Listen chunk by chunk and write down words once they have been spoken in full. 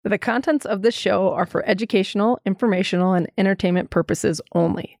The contents of this show are for educational, informational, and entertainment purposes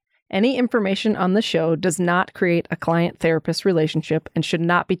only. Any information on the show does not create a client-therapist relationship and should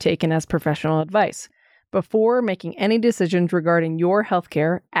not be taken as professional advice. Before making any decisions regarding your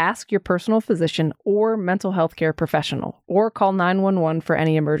healthcare, ask your personal physician or mental health care professional, or call 911 for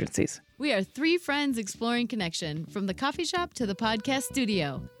any emergencies. We are three friends exploring connection, from the coffee shop to the podcast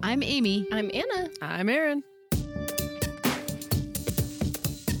studio. I'm Amy. I'm Anna. I'm Erin.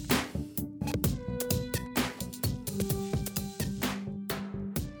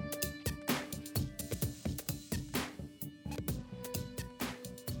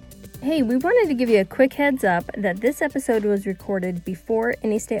 Hey, we wanted to give you a quick heads up that this episode was recorded before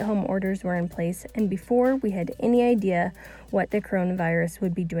any stay-at-home orders were in place and before we had any idea what the coronavirus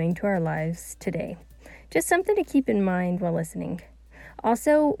would be doing to our lives today. Just something to keep in mind while listening.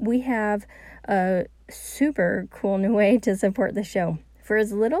 Also, we have a super cool new way to support the show. For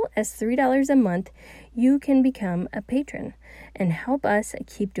as little as $3 a month, you can become a patron and help us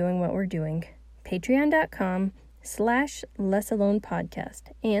keep doing what we're doing. Patreon.com/LessAlonePodcast.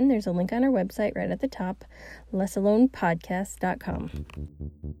 And there's a link on our website right at the top, lessalonepodcast.com.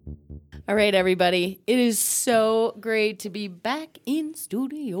 All right, everybody. It is so great to be back in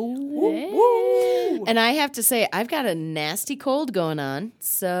studio. Hey. And I have to say, I've got a nasty cold going on.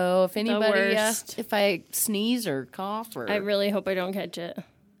 So if anybody, if I sneeze or cough or... I really hope I don't catch it.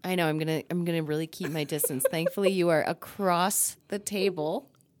 I know, I'm gonna really keep my distance. Thankfully, you are across the table.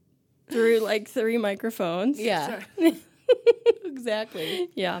 Through like 3 microphones. Yeah. Exactly.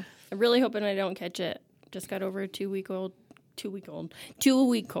 Yeah. I'm really hoping I don't catch it. Just got over a 2-week cold.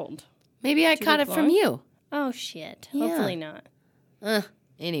 Maybe I caught it from you. Oh, shit. Yeah. Hopefully not.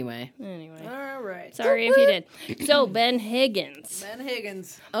 Anyway. All right. Sorry if you did. So, Ben Higgins.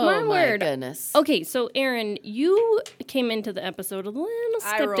 Oh, My my word. goodness. Okay, so Erin, you came into the episode a little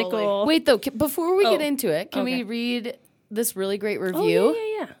skeptical. Wait, though, before we get into it, can okay. we read this really great Oh, review?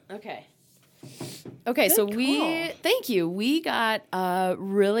 yeah. Okay, so call. thank you. We got a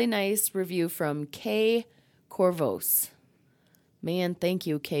really nice review from Kay Corvos. Man, thank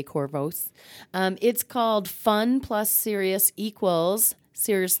you, Kay Corvos. It's called Fun Plus Serious Equals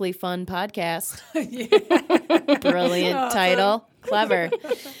Seriously Fun Podcast. Brilliant title. Clever.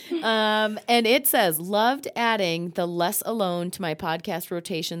 And it says, loved adding the Less Alone to my podcast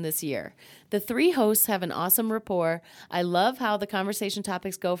rotation this year. The 3 hosts have an awesome rapport. I love how the conversation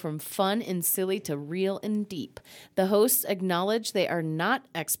topics go from fun and silly to real and deep. The hosts acknowledge they are not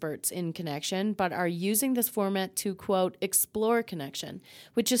experts in connection, but are using this format to, quote, explore connection,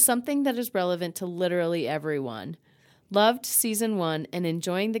 which is something that is relevant to literally everyone. Loved Season 1 and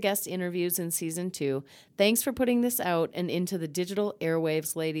enjoying the guest interviews in Season 2. Thanks for putting this out and into the digital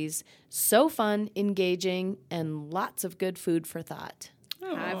airwaves, ladies. So fun, engaging, and lots of good food for thought.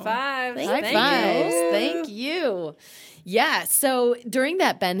 High fives. High fives. Thank you. Yeah, so during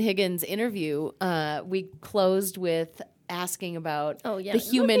that Ben Higgins interview, we closed with asking about the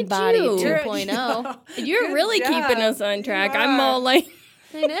human body 2.0. You're really job. keeping us on track. You I'm are. all like...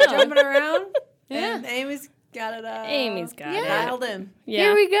 I know. Jumping around. Yeah. And Amy's got it Amy's got it. dialed in. Yeah.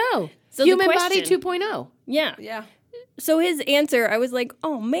 Here we go. So human the body question- 2.0. Yeah. Yeah. So his answer, I was like,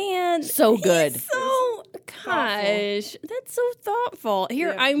 oh, man. So good. He's so, gosh, that's so thoughtful.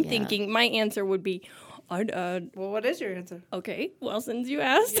 Here, Yeah. I'm thinking my answer would be, I'd add, Well, what is your answer? okay, well, since you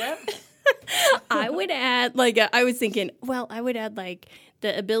asked, Yep. I would add, I was thinking, I would add,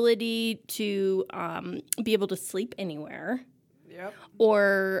 the ability to be able to sleep anywhere Yep.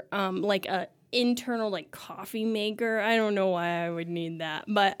 or, a internal coffee maker. I don't know why I would need that,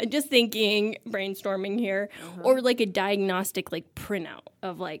 but just thinking, brainstorming here, or a diagnostic printout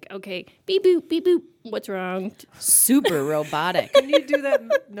of okay, beep boop, what's wrong? Super robotic. Can you do that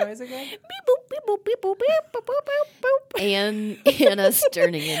noise again? Beep boop, beep boop, beep boop, beep boop, boop, boop, boop. And Anna's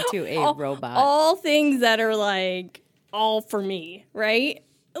turning into a robot. All things that are all for me, right?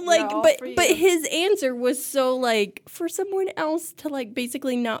 all for you. But his answer was so for someone else to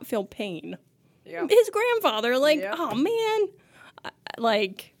basically not feel pain. Yeah. His grandfather, Yep. oh man,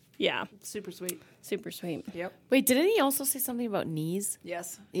 yeah, Super sweet. super sweet. Yep. Wait, didn't he also say something about knees?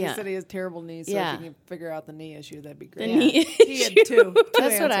 Yes. Yeah. He said he has terrible knees, so Yeah. if you can figure out the knee issue, that'd be The great. knee He had two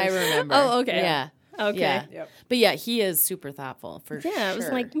That's what I answers. remember. Oh, okay. Yeah. Okay. Yeah. Yep. But yeah, he is super thoughtful for sure. Yeah, it was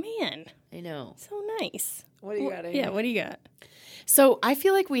man, I know. so nice. What do you got, Amy? Yeah, what do you got? So I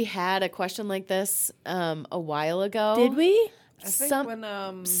feel like we had a question like this a while ago. Did we? I think Some-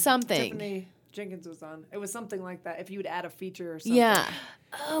 when something. Tiffany Jenkins was on, it was something like that. If you would add a feature or something. Yeah.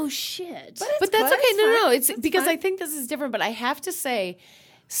 Oh shit. But that's okay. No. It's It's because fine. I think this is different. But I have to say,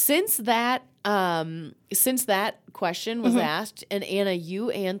 since that question was asked, and Anna, you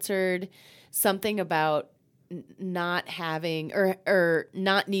answered something about not having or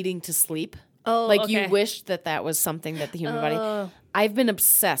not needing to sleep. Oh, like okay. you wished that was something that the human body. I've been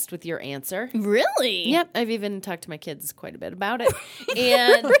obsessed with your answer. Really? Yep, I've even talked to my kids quite a bit about it.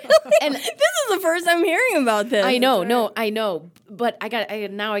 And and This is the first I'm hearing about this. I know, but I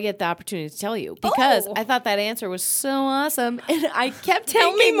get the opportunity to tell you because I thought that answer was so awesome, and I kept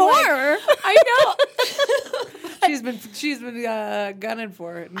Tell me thinking, more. I know. She's been gunning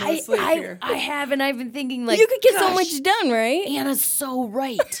for it. No sleep here. I have, and I've been thinking like You could get so gosh, much done, right? Anna's so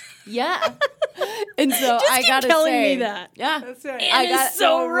right. Yeah, and so Just I keep gotta telling say, me that. Yeah, That's right. Anna's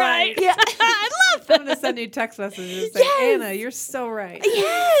so right. Yeah, I love I'm gonna send you text messages saying, Yes. Anna, you're so right.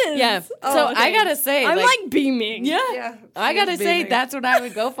 Yes. yeah. Oh, So okay. I gotta say, I'm like beaming. yeah, Yeah, I she's gotta say beaming. that's what I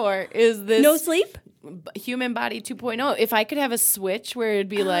would go for. Is this No sleep? human body 2.0? If I could have a switch where it'd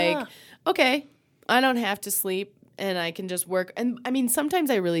be like, okay, I don't have to sleep. And I can just work. And I mean,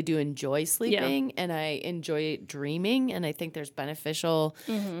 sometimes I really do enjoy sleeping and I enjoy dreaming. And I think there's beneficial,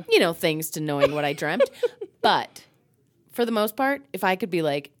 things to knowing what I dreamt. But for the most part, if I could be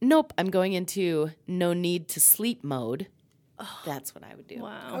like, nope, I'm going into no need to sleep mode, that's what I would do.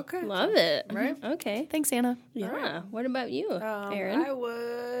 Wow. Okay. Love it. Right. Okay. Thanks, Anna. Yeah. What about you, Aaron? I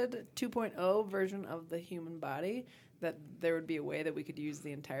would 2.0 version of the human body, that there would be a way that we could use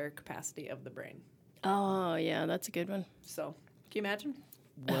the entire capacity of the brain. Oh, yeah, that's a good one. So, can you imagine?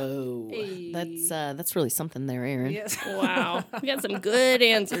 Whoa. Hey. That's really something there, Aaron. Yes. Wow. We got some good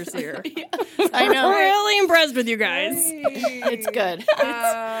answers here. I know. I'm really impressed with you guys. It's good.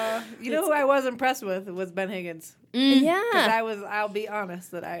 You know who I was impressed with was Ben Higgins. Yeah. I'll be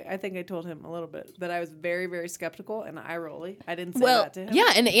honest, that I think I told him a little bit that I was very, very skeptical and eye-rolly. I didn't say Well, that to him.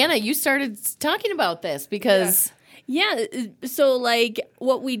 Yeah, and Anna, you started talking about this because Yeah. So, like,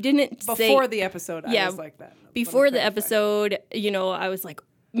 what we didn't say Before the episode, I Yeah, was like that. before Let me the clarify. episode, I was like,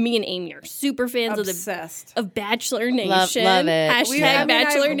 me and Amy are super fans Obsessed. of Bachelor Nation. Love it. Hashtag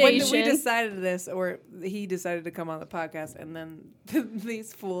Bachelor when Nation. we decided this, or he decided to come on the podcast, and then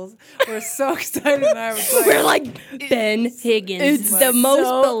these fools were so excited, and I was like, We're like, Ben Higgins, the most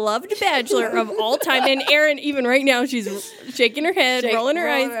beloved Bachelor of all time. And Erin, even right now, she's shaking her head, rolling her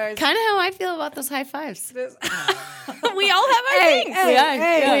eyes. kind of how I feel about those high fives. We all have our things.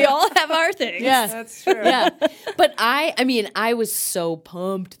 We all have our things. Yeah. That's true. Yeah, but I was so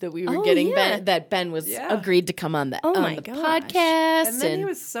pumped that we were Oh, getting yeah. Ben was Yeah. agreed to come on the my the gosh. podcast, And then he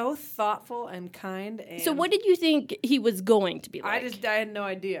was so thoughtful and kind. And So, what did you think he was going to be like? I had no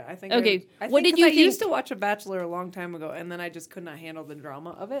idea. I think. Okay, I what think did you I used think- to watch a Bachelor a long time ago, and then I just could not handle the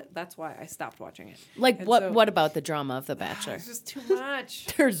drama of it. That's why I stopped watching it. like, And what so- what about the drama of The Bachelor? It's just too much.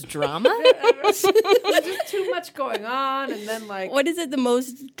 There's drama. There's just too much going on, and then like What is it? The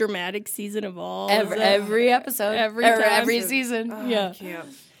most dramatic season of all? every episode, Every or time. every season. I can't.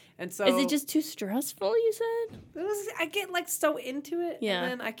 And so Is it just too stressful? You said. I get like so into it, Yeah.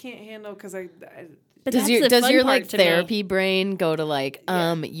 and then I can't handle because I But Does that's your the does fun your part like to me. therapy brain go to like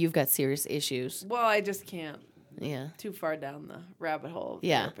you've got serious issues? well, I just can't Yeah. too far down the rabbit hole. Of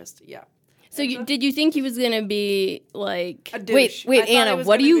Yeah. therapist. Yeah. So, did you think he was gonna be like? A douche. Wait, I thought he Anna, was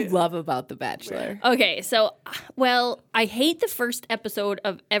what do gonna you be- love about The Bachelor? Okay, so I hate the first episode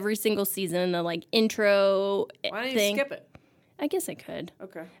of every single season, the like intro Why don't you thing. skip it? I guess I could.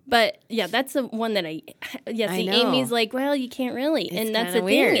 Okay. But yeah, that's the one that I see know. Amy's like, well, you can't really. and that's the kinda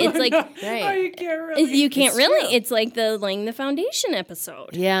thing. weird. It's like Right. Oh, you can't really. you can't It's really. true. It's like the laying the foundation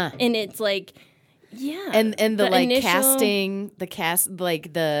episode. Yeah. And it's like yeah. And the like initial- casting, the cast,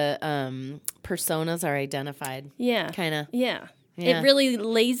 like the personas are identified. Yeah. Kind of. Yeah. Yeah. It really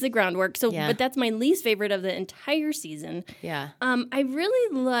lays the groundwork. So Yeah. but that's my least favorite of the entire season. Yeah. I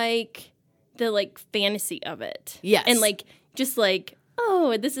really like the like fantasy of it. Yes. And like just like,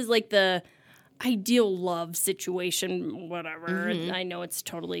 oh, this is like the ideal love situation, whatever. Mm-hmm. I know it's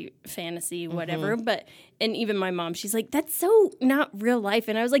totally fantasy, whatever. But and even my mom, she's like, that's so not real life.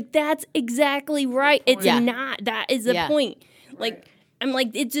 And I was like, that's exactly right. It's Yeah. not. That is the Yeah. point. Like I'm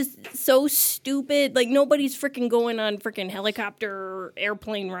like, it's just so stupid. Like nobody's freaking going on freaking helicopter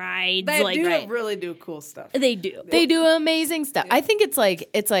airplane rides. They like do really do cool stuff. they do. They do amazing stuff. I think it's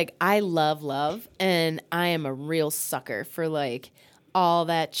like I love, and I am a real sucker for like all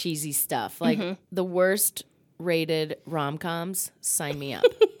that cheesy stuff. Like the worst rated rom-coms, sign me up.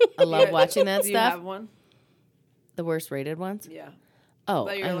 I love watching that Do you stuff. have one? The worst rated ones? Yeah. Oh,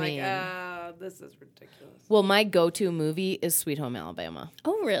 But you're I like, mean, this is ridiculous. Well, my go-to movie is Sweet Home Alabama.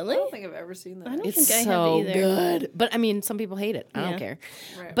 Oh, really? I don't think I've ever seen that. I don't It's think I so have either. good. But I mean, some people hate it. I don't care.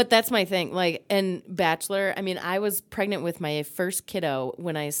 Right. But that's my thing. Like, and Bachelor, I mean, I was pregnant with my first kiddo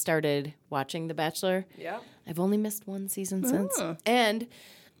when I started watching The Bachelor. Yeah. I've only missed one season since. And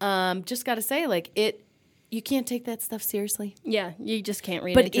just got to say, like, you can't take that stuff seriously. Yeah, you just can't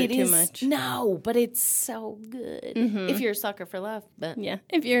read But into it it too is, much. no, but it's so good. If you're a sucker for love. But Yeah,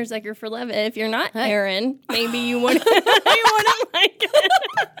 if you're a sucker for love, if you're not, Aaron, maybe you wouldn't. You wouldn't like it.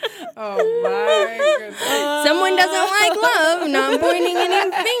 Oh my goodness. Someone doesn't like love. Not pointing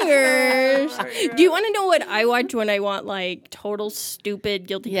any fingers. Do you want to know what I watch when I want like total stupid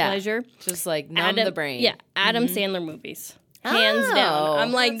guilty Yeah. pleasure? just like numb the brain. Yeah, Adam Sandler movies. Hands Oh. down.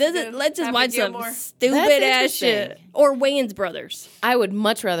 I'm like, That's this is, good. let's just Happy watch some Gilmore. stupid That's ass shit. interesting. Or Wayans Brothers. I would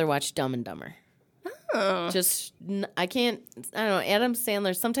much rather watch Dumb and Dumber. Oh. Just, I can't, I don't know. Adam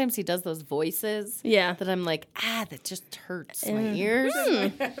Sandler, sometimes he does those voices Yeah. that I'm like, that just hurts my ears.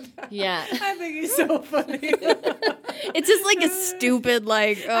 Yeah. I think he's so funny. It's just like a stupid,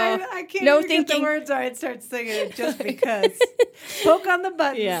 like, I can't no even get the thinking. words right and start singing it just because. Poke on the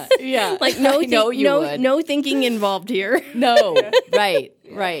buttons. Yeah. Like no, I know you would. no thinking involved here. No. Right.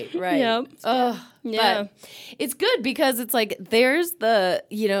 Yep. Ugh. Yeah. But it's good because it's like there's the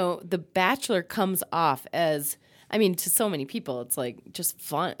Bachelor comes off as, I mean, to so many people, it's like just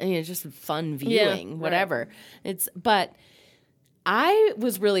fun, just fun viewing, whatever. But I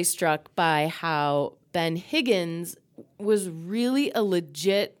was really struck by how Ben Higgins was really a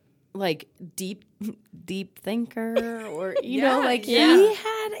legit, like, deep thinker, or you know, like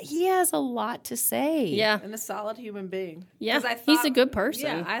he has a lot to say. Yeah. And a solid human being. Yeah. 'Cause I He's a thought- good person.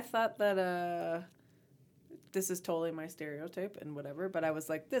 Yeah, I thought that this is totally my stereotype and whatever, but I was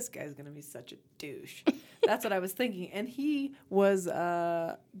like, this guy's gonna be such a douche. That's what I was thinking. And he was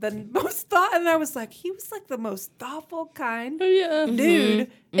the most and I was like, he was like the most thoughtful, kind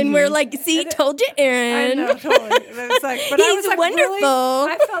dude. And we're like, see, told you, I Aaron. know, totally. And I was like, but I He's was like, wonderful. Really,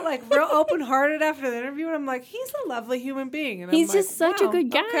 I felt like real open-hearted after the interview, and I'm like, he's a lovely human being. And He's I'm like, just such a wow,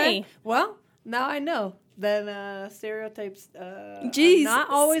 good guy. Okay. Well, now I know. Then stereotypes are Jeez, not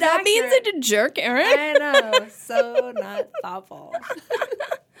always stop being accurate. such a jerk, Aaron. I know, so not thoughtful.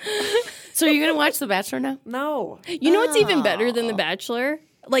 So you're gonna watch The Bachelor now? No. You know what's even better than The Bachelor?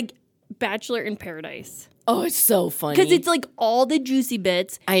 Like Bachelor in Paradise. Oh, it's so funny. Because it's like all the juicy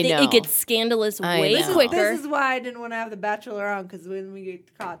bits. I know. It gets scandalous I way know. quicker. This is why I didn't want to have The Bachelor on, because when we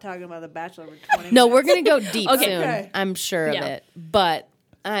get caught talking about The Bachelor, we're 20 no, minutes. we're gonna go deep Okay. soon. Okay. I'm sure of Yeah. it. But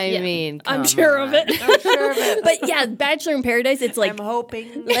I mean, I'm come sure of on. it. I'm sure of it. But yeah, Bachelor in Paradise, it's like I'm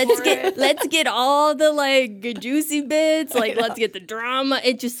hoping. let's get all the like juicy bits. Like let's get the drama.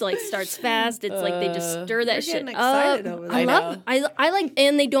 It just like starts fast. It's like they just stir that You're shit getting up. excited over I there. love. I like,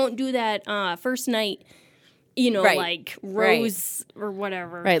 and they don't do that first night. You know, Right. like Right. rose or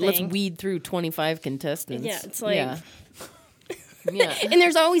whatever. Right, let's thing. weed through 25 contestants. Yeah, it's like- yeah. Yeah. And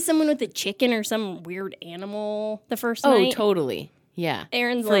there's always someone with a chicken or some weird animal the first Oh, night. totally. Yeah.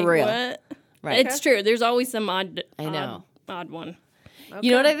 Aaron's For like, real. what? Right. It's true. There's always some odd know. odd one.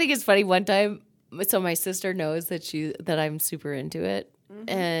 You know what I think is funny? One time, so my sister knows that I'm super into it,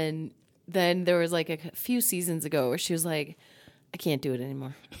 and then there was like a few seasons ago where she was like, "I can't do it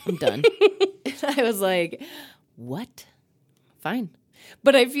anymore. I'm done." And I was like, "What? Fine."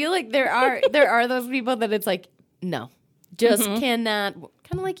 But I feel like there are those people that it's like, no, just cannot.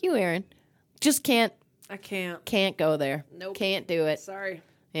 Kind of like you, Aaron. Just can't I can't. go there. Nope. Can't do it. Sorry.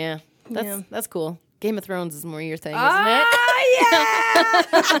 Yeah, that's cool. Game of Thrones is more your thing, isn't Ah,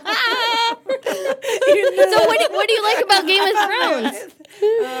 yeah! So what do you like about Game of Thrones?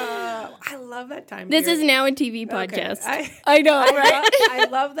 I love that time This period. is now a TV Okay. podcast. I know, I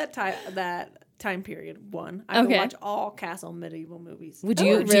love that time period. One, I Okay. can watch all Castle medieval movies. Would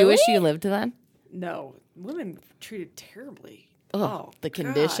you? Do you really? wish you lived then? No, women treated terribly. Oh, the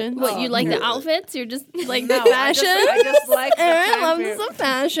conditions? What, you like the outfits? You're just like No, the fashion? I just like the Aaron time loves period. the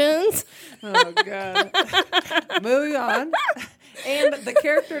fashions. Oh god. Moving on. And the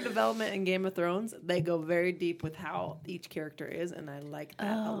character development in Game of Thrones, they go very deep with how each character is, and I like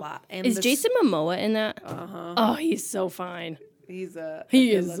that a lot. And Is the- Jason Momoa in that? Uh-huh. Oh, he's so fine. He's a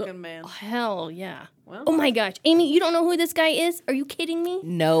He is good-looking man. Hell yeah. Well- Oh my gosh. Amy, you don't know who this guy is? Are you kidding me?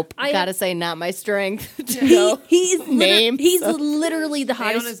 Nope. I- Gotta say, not my strength. to know. He's Names. he's literally the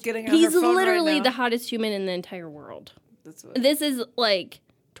Fiona's hottest. getting on He's her phone right literally now. the hottest human in the entire world. That's what, This is like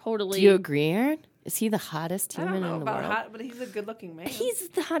totally. Do you agree, Aaron? Is he the hottest I don't human know in the about world? hot, but he's a good-looking man. He's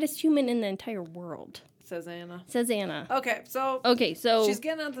the hottest human in the entire world, says Anna. says Anna. Okay, so Okay, so she's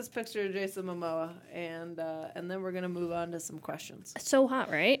getting out this picture of Jason Momoa, and then we're gonna move on to some questions. so hot,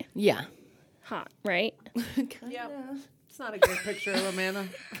 right? Yeah. hot, right? Yeah. It's not a good picture of Amanda.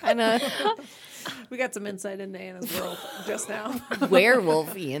 I know. We got some insight into Anna's world just now.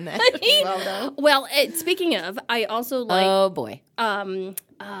 Werewolfy in that. Well done. Well, speaking of, I also like Oh boy.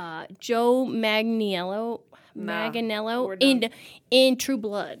 Joe Manganiello we're done. in True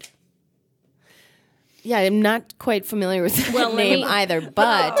Blood. Yeah, I'm not quite familiar with that Well, let name me- either,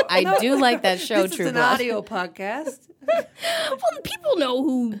 but I do like that show, This True is an Blood. audio podcast. Well, people know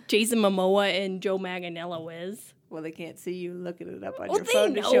who Jason Momoa and Joe Manganiello is. Well, they can't see you looking it up on Well, your they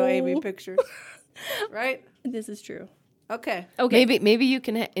phone to show know. Amy pictures. Right? This is true. Okay. Okay. Maybe you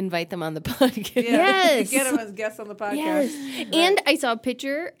can invite them on the podcast. Yeah. Yes. Get them as guests on the podcast. Yes. And I saw a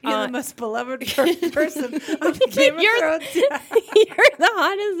picture. You're the most beloved person on Game of Thrones. You're the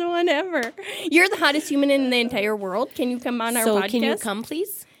hottest one ever. You're the hottest human in the entire world. Can you come on our So podcast? can you come,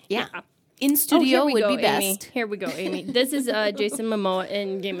 please? Yeah. Yeah. In studio would be Amy. best. Here we go, Amy. This is Jason Momoa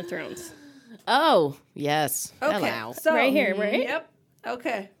in Game of Thrones. Oh, yes. Okay. Hello. So, Right here, right? Yep.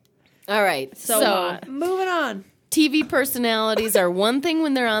 Okay. All right. So hot. Moving on. TV personalities are one thing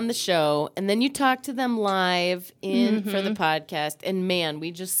when they're on the show, and then you talk to them live for the podcast, and man,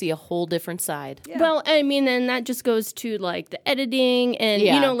 we just see a whole different side. Yeah. Well, I mean, and that just goes to like the editing and,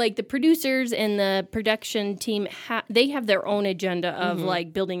 Yeah. you know, like the producers and the production team, they have their own agenda of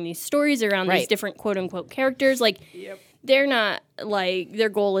like building these stories around these Right. different quote unquote characters. Like, Yep. they're not like, their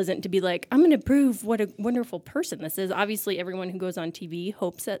goal isn't to be like, I'm going to prove what a wonderful person this is. Obviously, everyone who goes on TV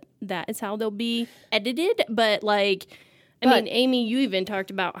hopes that that is how they'll be edited. But like, I mean, Amy, you even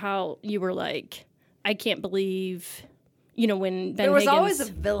talked about how you were like, I can't believe, you know, when Ben There was Higgins, always a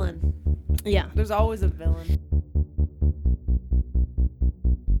villain. yeah. There's always a villain.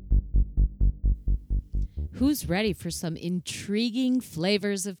 Who's ready for some intriguing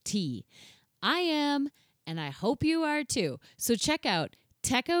flavors of tea? I am, and I hope you are too. So check out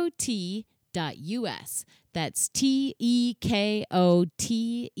tekotea.us. That's tekotea.us.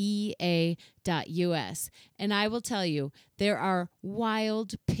 And I will tell you, there are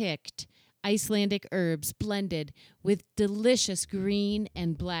wild picked Icelandic herbs blended with delicious green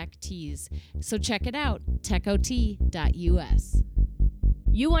and black teas. So check it out, tekotea.us.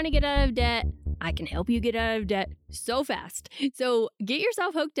 You want to get out of debt? I can help you get out of debt so fast. So get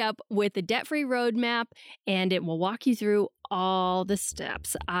yourself hooked up with the Debt-Free Roadmap, and it will walk you through all the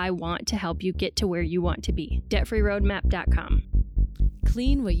steps. I want to help you get to where you want to be. Debtfreeroadmap.com.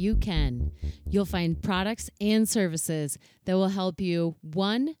 Clean what you can. You'll find products and services that will help you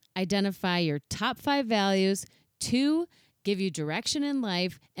 1. Identify your top 5 values, 2. Give you direction in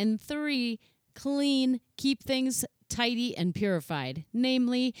life, and 3. Clean, keep things tidy and purified,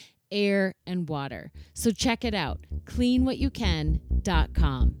 namely air and water. So check it out,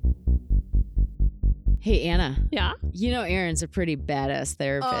 cleanwhatyoucan.com. Hey, Anna. Yeah? You know Erin's a pretty badass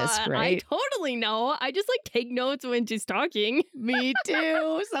therapist, right? I totally know. I just like take notes when she's talking. Me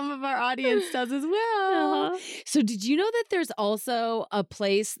too. Some of our audience does as well. So did you know that there's also a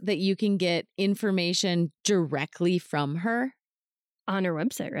place that you can get information directly from her? On her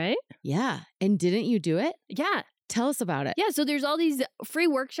website, right? Yeah. And didn't you do it? Yeah. Tell us about it. Yeah, so there's all these free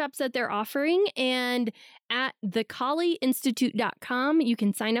workshops that they're offering, and at thekaliinstitute.com, you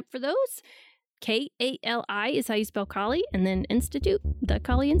can sign up for those. Kali is how you spell Kali, and then Institute,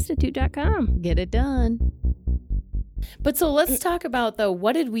 thekaliinstitute.com. Get it done. But so let's talk about, though,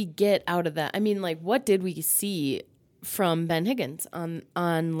 what did we get out of that? I mean, like, what did we see from Ben Higgins on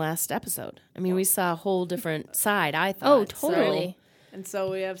last episode? I mean, we saw a whole different side, I thought. Oh, totally. And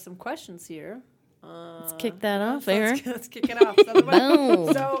so we have some questions here. Let's kick that off, Erin. Let's kick it off.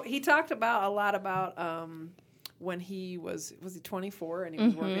 Boom. So he talked a lot about when he was he 24 and he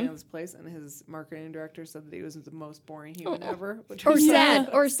was working at this place, and his marketing director said that he was the most boring human ever. Which Or was sad.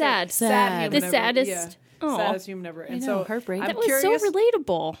 Or sad. Sad human The ever. saddest. Yeah, Aw. saddest human ever. And know, so heartbreak. I'm That was curious. so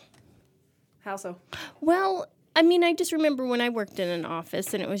relatable. How so? Well, I mean, I just remember when I worked in an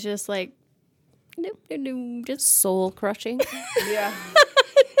office, and it was just like, just Soul crushing. Yeah.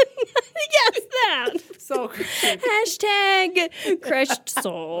 yes, that. So Hashtag crushed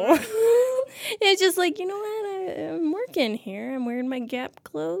soul. It's just like, you know what? I'm working here. I'm wearing my Gap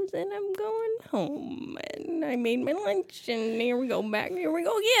clothes, and I'm going home. And I made my lunch, and here we go back. Here we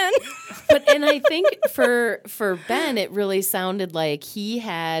go again. And I think for Ben, it really sounded like he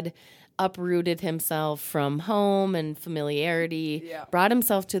had uprooted himself from home and familiarity, Yeah. brought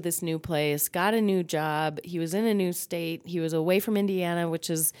himself to this new place, got a new job. He was in a new state. He was away from Indiana, which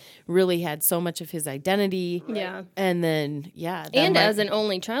is really had so much of his identity. Yeah. And then, yeah. And as an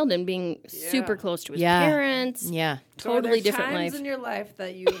only child and being super close to his parents. Yeah. Totally so different times life. in your life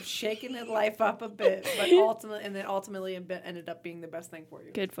that you've shaken his life up a bit, but ultimately ended up being the best thing for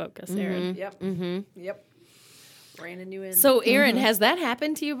you. Good focus, Aaron. Yep. Yep. Reining you in. So, Aaron, has that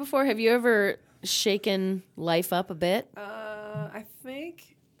happened to you before? Have you ever shaken life up a bit? I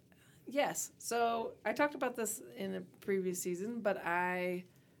think yes. So I talked about this in a previous season, but I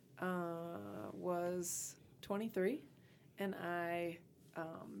was 23, and I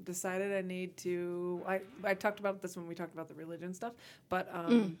decided I need to. I talked about this when we talked about the religion stuff, but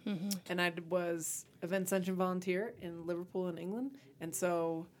and I was a Vincentian volunteer in Liverpool in England,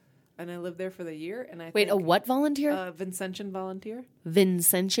 and I lived there for the year. And Wait, a what volunteer? Vincentian volunteer.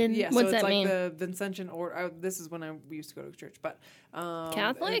 Vincentian? Yeah, What's so it's that like mean? the Vincentian order. This is when we used to go to church, but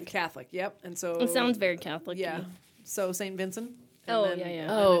Catholic? Catholic, yep. And so It sounds very Catholic. to yeah. me. So Saint Vincent. Oh, yeah.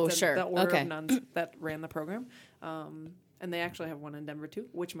 and Oh, it's sure. The order Okay. of nuns that ran the program, and they actually have one in Denver too,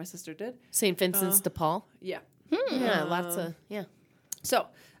 which my sister did. St. Vincent's de Paul? Yeah. Yeah, lots of, yeah. So,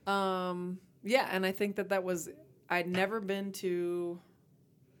 yeah, and I think that was I'd never been to.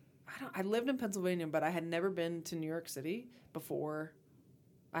 I lived in Pennsylvania, but I had never been to New York City before.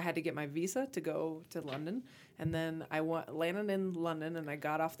 I had to get my visa to go to London, and then I landed in London, and I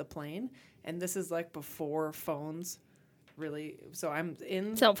got off the plane, and this is like before phones. Really, so I'm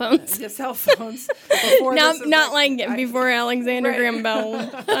in Cell phones. Yeah, cell phones. Before Not this is not like before Alexander Right. Graham Bell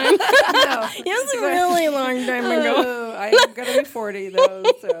time. No, It's a really long time ago. Oh, I am gonna be 40 though,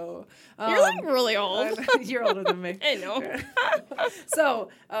 so You're like really old. you're older than me. I know. So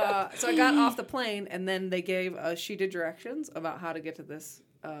I got off the plane, and then they gave a sheet of directions about how to get to this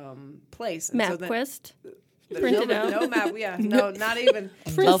place. And so then, MapQuest. no, printed out. no map. Yeah, no, not even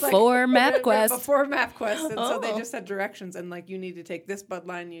Just Before MapQuest. Before MapQuest, and so they Oh. just had directions, and like you need to take this bus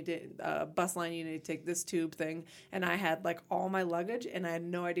line, you need to take this tube thing, and I had like all my luggage, and I had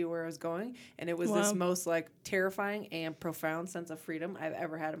no idea where I was going, and it was this Wow. most like terrifying and profound sense of freedom I've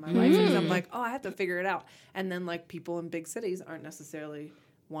ever had in my life, because I'm like, oh, I have to figure it out, and then like people in big cities aren't necessarily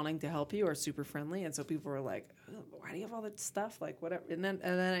wanting to help you or super friendly, and so people were like, oh, why do you have all that stuff, like whatever, and then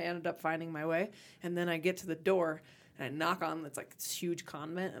I ended up finding my way, and then I get to the door and I knock on, it's like this huge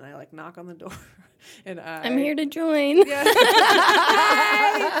convent, and I like knock on the door, and I'm here to join. yeah.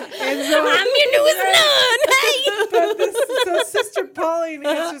 And so, I'm your newest nun. Hey. so Sister Pauline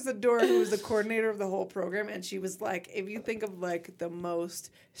answers the door, who was the coordinator of the whole program, and she was like, if you think of like the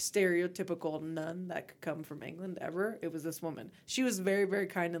most stereotypical nun that could come from England ever, it was this woman. She was very, very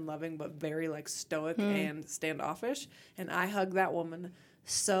kind and loving, but very like stoic and standoffish, and I hugged that woman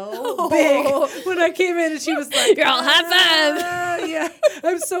so big when I came in, and she was like, Girl, high five. Yeah,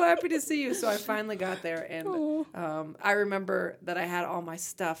 I'm so happy to see you. So I finally got there, and I remember that I had all my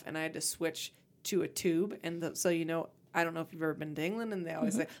stuff, and I had to switch to a tube, and so I don't know if you've ever been to England, and they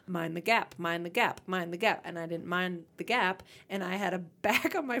always say, mind the gap, mind the gap, mind the gap. And I didn't mind the gap, and I had a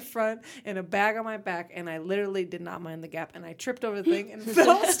bag on my front and a bag on my back, and I literally did not mind the gap. And I tripped over the thing and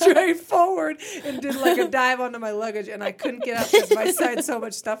fell straight forward and did like a dive onto my luggage, and I couldn't get up because I had so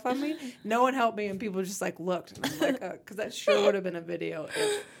much stuff on me. No one helped me, and people just like looked. And I'm like, because that sure would have been a video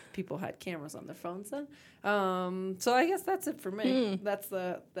if people had cameras on their phones then. So I guess that's it for me.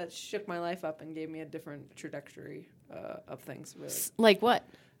 That shook my life up and gave me a different trajectory of things, really. Like what?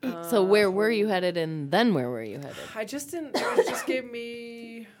 So where were you headed, and then where were you headed? I just didn't. It just gave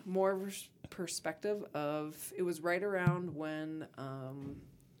me more perspective of. It was right around when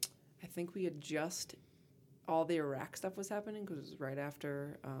I think we had just all the Iraq stuff was happening, because it was right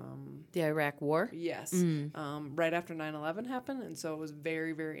after The Iraq War? yes, right after 9/11 happened, and so it was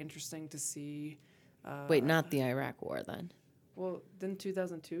very, very interesting to see. Wait, not the Iraq War then. Well, then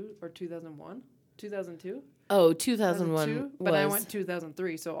 2002 or 2001, 2002. Oh, 2001 2002? But I went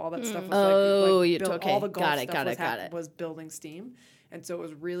 2003, so all that stuff was Oh, all the Gulf got it, stuff got was it, got it. was building steam, and so it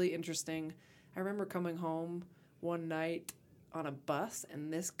was really interesting. I remember coming home one night on a bus,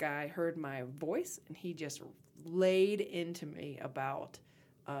 and this guy heard my voice, and he just laid into me about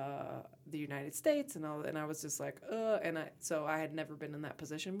the United States and all, and I was just like, so I had never been in that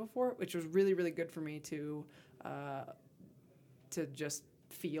position before, which was really, really good for me to just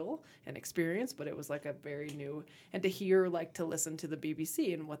feel and experience, but it was like a very new, and to hear, like, to listen to the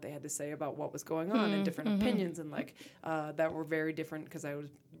BBC and what they had to say about what was going on and different opinions, and like that were very different, because I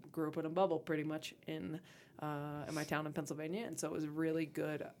grew up in a bubble pretty much in my town in Pennsylvania, and so it was really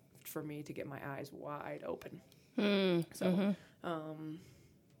good for me to get my eyes wide open.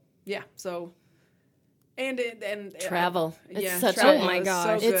 Yeah, so and Travel. It's yeah, such travel Oh my is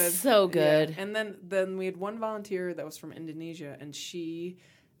gosh. so It's good. so good. Yeah. And then we had one volunteer that was from Indonesia, and she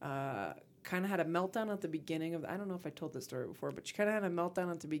kind of had a meltdown at the beginning of. I don't know if I told this story before, but she kind of had a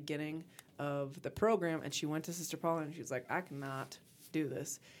meltdown at the beginning of the program, and she went to Sister Pauline, and she was like, "I cannot do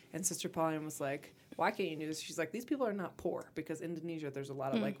this." And Sister Pauline was like, "Why can't you do this?" She's like, "These people are not poor, because Indonesia, there's a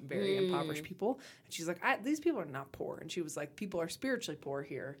lot of like very impoverished people." And she's like, "These people are not poor." And she was like, "People are spiritually poor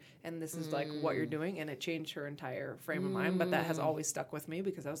here, and this is like what you're doing." And it changed her entire frame of mind. But that has always stuck with me,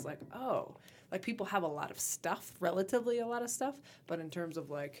 because I was like, oh, like people have a lot of stuff, relatively a lot of stuff, but in terms of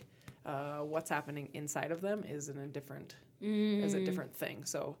like what's happening inside of them is a different thing.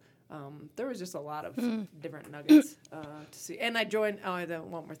 So. There was just a lot of different nuggets to see. And I joined,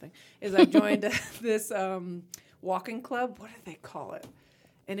 one more thing, is I joined this walking club. What did they call it?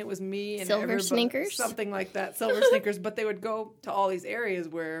 And it was me and Silver everybody- Sneakers? something like that, Silver Sneakers. But they would go to all these areas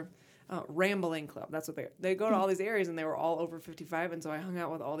where, Rambling Club, that's what they go to all these areas, and they were all over 55, and so I hung out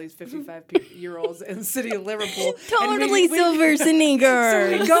with all these 55-year-olds in the city of Liverpool. And Totally Silver Sneakers.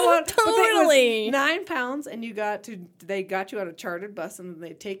 so we go on, Totally. But it was £9, and they got you on a chartered bus, and then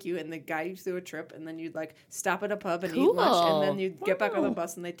they take you and they guide you through a trip, and then you'd like stop at a pub and eat lunch, and then you'd get back on the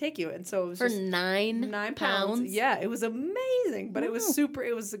bus and they take you. And so it was For just £9. Yeah, it was amazing, but it was super.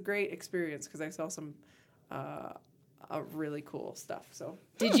 It was a great experience because I saw some really cool stuff. So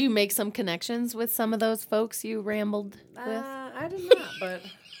Did you make some connections with some of those folks you rambled with? I did not,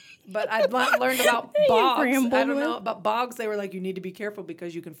 but I learned about bogs. I rambled don't with? know about bogs. They were like, you need to be careful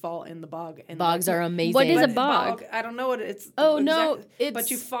because you can fall in the bog. And Bogs are amazing. What is a But bog? I don't know what it's. Oh, no, exactly,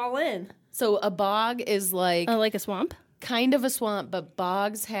 but you fall in. So a bog is like Like a swamp? kind of a swamp, but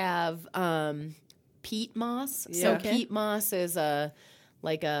bogs have peat moss. Yeah. So Okay. peat moss is a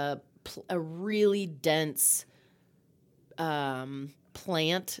really dense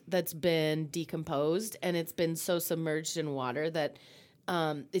plant that's been decomposed, and it's been so submerged in water that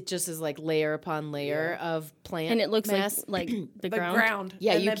it just is like layer upon layer of plant And it looks mass. like the The ground. ground.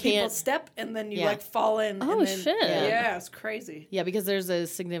 Yeah, and you then people can't- step, and then you Yeah. like fall in. Oh, and then, shit. Yeah, it's crazy. Yeah, because there's a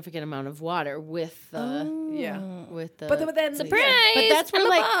significant amount of water with the Yeah, with the. but then Surprise! But that's where I'm a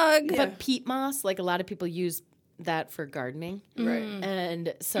like, bug. Yeah. but peat moss, like a lot of people use that for gardening, right.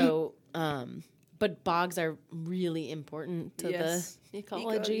 and so, but bogs are really important to Yes. the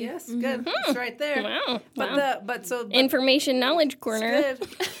ecology. Yes, good. It's right there. Wow. But Information knowledge corner. it's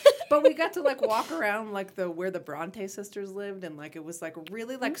good. But we got to like walk around like where the Bronte sisters lived, and like it was like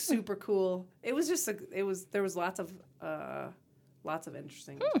really like super cool. It was just there was lots of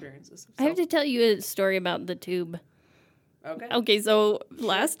interesting experiences. I have to tell you a story about the tube. Okay. Okay, so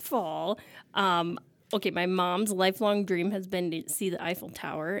last fall, my mom's lifelong dream has been to see the Eiffel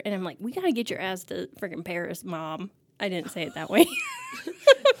Tower, and I'm like, we gotta get your ass to freaking Paris, Mom. I didn't say it that way,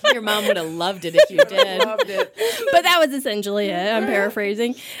 Your mom would have loved it if you did. Loved it. but that was essentially it. I'm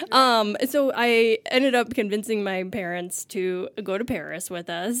paraphrasing. So I ended up convincing my parents to go to Paris with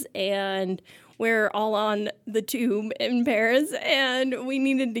us, and we're all on the tube in Paris, and we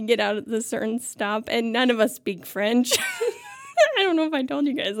needed to get out at the certain stop, and none of us speak French. I don't know if I told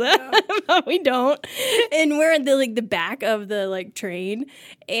you guys that, but we don't. And we're at the back of the train,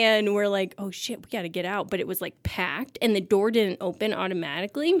 and we're like, oh shit, we got to get out. But it was packed, and the door didn't open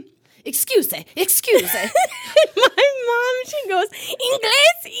automatically. Excuse me. And my mom, she goes,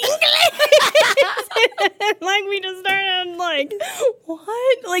 English. And we just started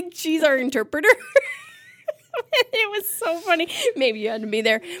what? She's our interpreter. It was so funny. Maybe you had to be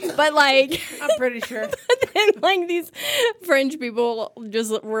there, but I'm pretty sure. then these French people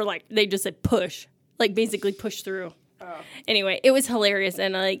they just said push, basically push through. Oh. Anyway, it was hilarious,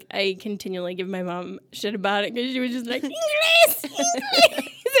 and I continually give my mom shit about it because she was just like English.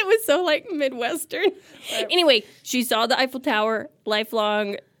 It was so Midwestern. Anyway, she saw the Eiffel Tower.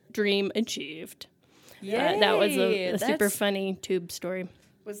 Lifelong dream achieved. That was a super funny tube story.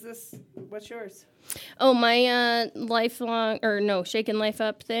 What's yours? Oh, my Shaken Life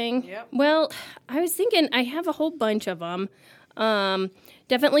Up thing? Yep. Well, I was thinking I have a whole bunch of them.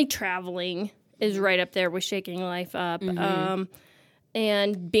 Definitely traveling is right up there with Shaking Life Up.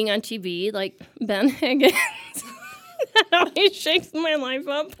 And being on TV, like Ben Higgins. That always shakes my life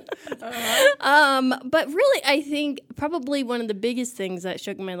up. But really, I think probably one of the biggest things that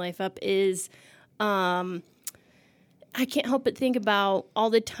shook my life up is... I can't help but think about all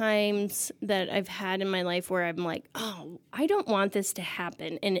the times that I've had in my life where I'm like, oh, I don't want this to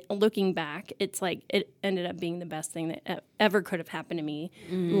happen. And looking back, it's it ended up being the best thing that ever could have happened to me.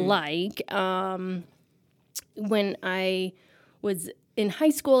 When I was in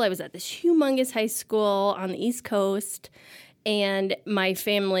high school, I was at this humongous high school on the East Coast. And my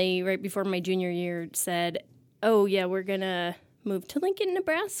family, right before my junior year, said, oh, yeah, we're going to move to Lincoln,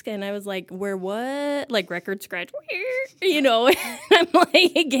 Nebraska. And I was like, where what? Like record scratch, where? You know, I'm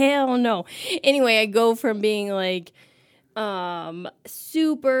like, hell no. Anyway, I go from being like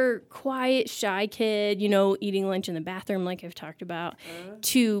super quiet, shy kid, you know, eating lunch in the bathroom like I've talked about,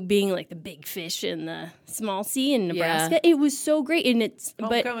 to being like the big fish in the small sea in Nebraska. It was so great. And it's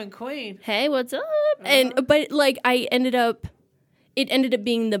homecoming queen. Hey, what's up? But like it ended up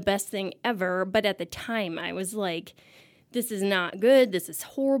being the best thing ever. But at the time I was like, this is not good. This is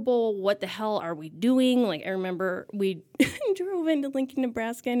horrible. What the hell are we doing? Like, I remember we drove into Lincoln,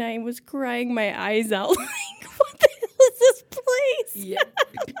 Nebraska, and I was crying my eyes out. Like, what the hell is this place? Yeah.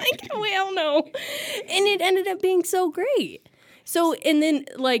 Like, well, no. And it ended up being so great. So, and then,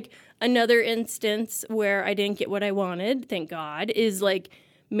 like, another instance where I didn't get what I wanted, thank God, is, like,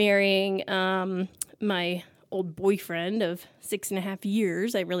 marrying my old boyfriend of 6.5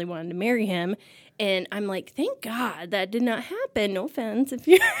 years. I really wanted to marry him. And I'm like, thank God that did not happen. No offense. If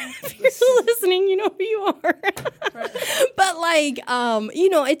you're listening, you know who you are. But like, you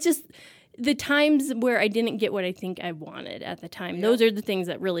know, it's just the times where I didn't get what I think I wanted at the time. Yeah. Those are the things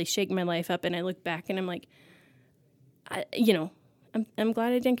that really shake my life up. And I look back and I'm like, I'm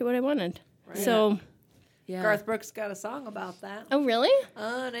glad I didn't get what I wanted. Right. So. Yeah. Garth Brooks got a song about that. Oh, really?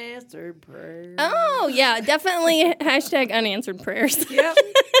 Unanswered prayers. Oh, yeah, definitely hashtag unanswered prayers. Yep.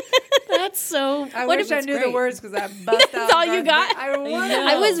 That's so. I wish I knew the words because I bust out. That's all you got?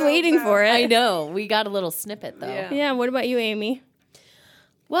 I was waiting for it. I know. We got a little snippet, though. Yeah, what about you, Amy?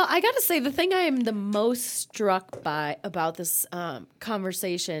 Well, I got to say, the thing I am the most struck by about this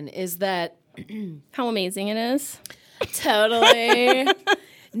conversation is that. How amazing it is. Totally.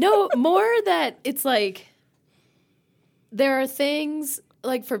 No, more that it's like. There are things,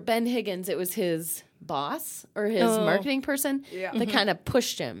 like for Ben Higgins, it was his boss or his marketing person that kind of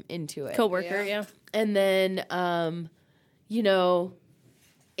pushed him into it. Coworker, yeah. And then, you know,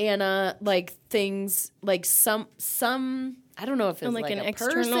 Anna, like things, like some I don't know if it's like an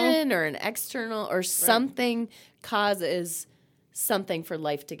external person or an external or something causes something for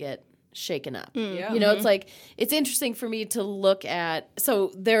life to get shaken up. You know, it's like, it's interesting for me to look at.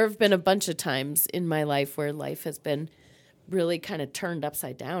 So there have been a bunch of times in my life where life has been really kind of turned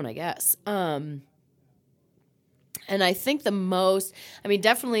upside down, I guess. And I think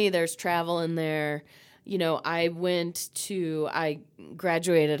definitely there's travel in there. You know, I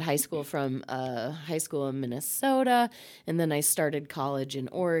graduated high school from high school in Minnesota, and then I started college in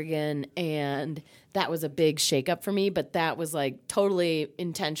Oregon, and that was a big shakeup for me, but that was like totally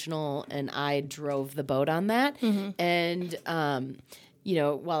intentional, and I drove the boat on that. And, you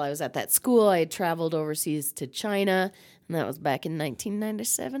know, while I was at that school, I had traveled overseas to China, and that was back in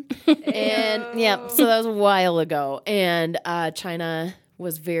 1997. And so that was a while ago. And China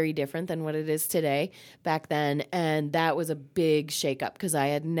was very different than what it is today back then. And that was a big shakeup because I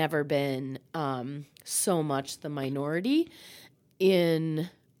had never been so much the minority it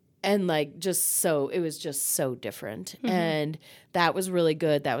was just so different. And that was really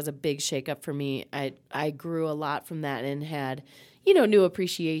good. That was a big shakeup for me. I grew a lot from that and had, you know, new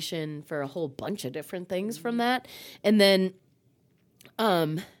appreciation for a whole bunch of different things from that. And then,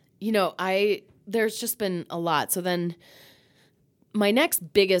 you know, there's just been a lot. So then my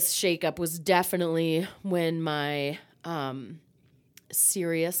next biggest shakeup was definitely when my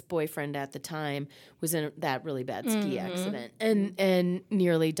serious boyfriend at the time was in that really bad ski accident and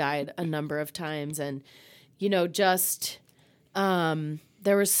nearly died a number of times. And, you know, just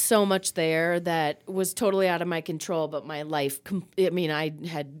there was so much there that was totally out of my control, but my life,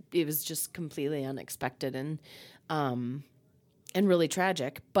 it was just completely unexpected and really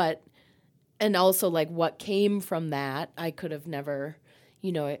tragic. But, and also like what came from that, I could have never,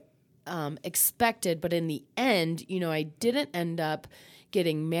 you know, expected. But in the end, you know, I didn't end up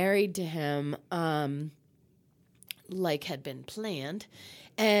getting married to him like had been planned.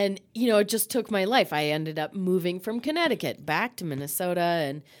 And, you know, it just took my life. I ended up moving from Connecticut back to Minnesota.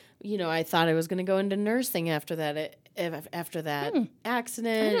 And, you know, I thought I was going to go into nursing after that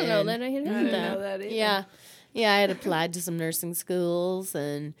accident. I don't know that I had heard that. Yeah. Yeah, I had applied to some nursing schools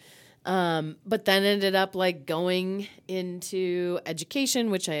and but then ended up like going into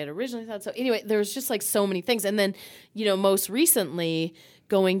education, which I had originally thought. So anyway, there was just like so many things. And then, you know, most recently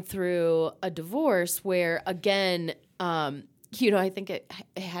going through a divorce where again, you know, I think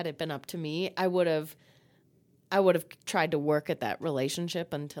had it been up to me, I would have tried to work at that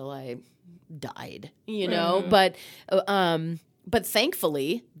relationship until I died, you know, but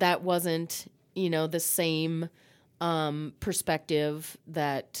thankfully that wasn't, you know, the same perspective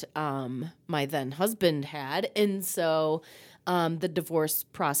that my then husband had. And so the divorce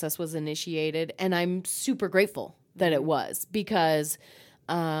process was initiated. And I'm super grateful that it was, because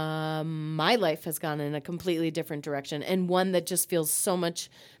my life has gone in a completely different direction, and one that just feels so much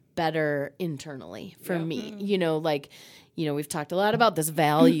better internally for me. We've talked a lot about this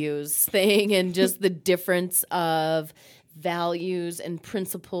values thing, and just the difference of values and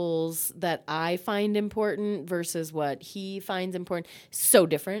principles that I find important versus what he finds important. So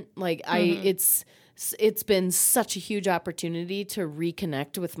different. It's been such a huge opportunity to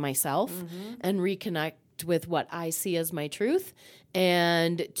reconnect with myself and reconnect with what I see as my truth,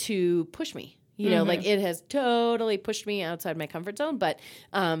 and to push me. It has totally pushed me outside my comfort zone, but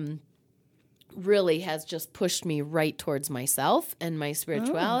really has just pushed me right towards myself and my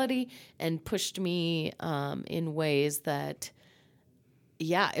spirituality, and pushed me in ways that,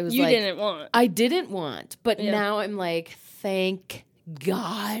 it was didn't want. I didn't want, but now I'm like, thank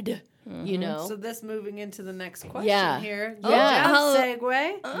God. So this moving into the next question here. Yeah.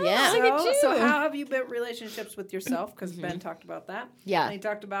 Segue. Yeah. So how have you built relationships with yourself? Because Ben talked about that. Yeah. And he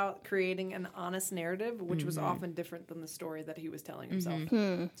talked about creating an honest narrative, which was often different than the story that he was telling himself.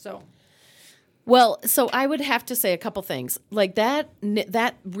 So. Well, so I would have to say a couple things. Like that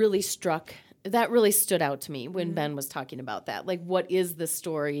really stood out to me when Ben was talking about that. Like, what is the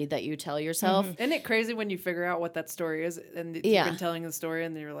story that you tell yourself? Isn't it crazy when you figure out what that story is, and you've been telling the story,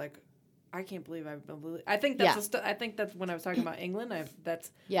 and then you're like, I can't believe I've been. I think that's I think that's when I was talking about England. I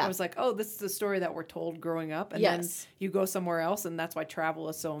was like, oh, this is the story that we're told growing up, and then you go somewhere else, and that's why travel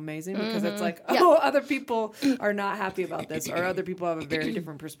is so amazing, because it's like, other people are not happy about this, or other people have a very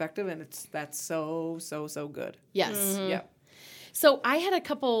different perspective, and that's so good. Yes. Yeah. So I had a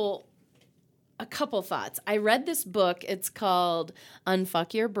couple thoughts. I read this book. It's called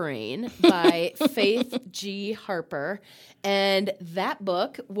Unfuck Your Brain by Faith G. Harper. And that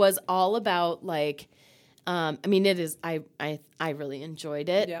book was all about it is, I really enjoyed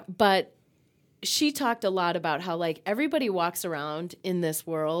it. Yeah. But she talked a lot about how everybody walks around in this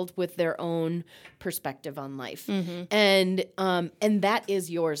world with their own perspective on life. And that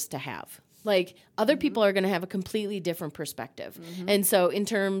is yours to have. Other people are going to have a completely different perspective. And so in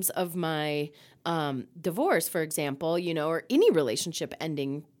terms of my divorce, for example, or any relationship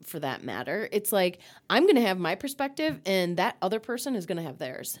ending for that matter, it's like, I'm going to have my perspective and that other person is going to have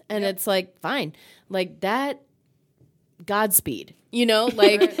theirs. And it's fine. That, Godspeed,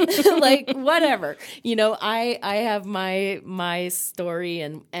 whatever, I have my story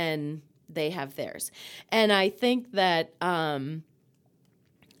and they have theirs. And I think that,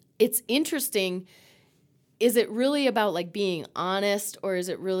 it's interesting. Is it really about being honest, or is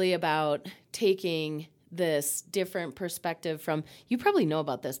it really about taking this different perspective from, you probably know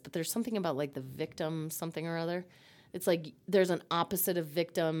about this, but there's something about the victim something or other. It's there's an opposite of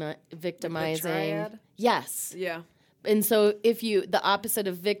victimizing. The triad? Yes. Yeah. And so the opposite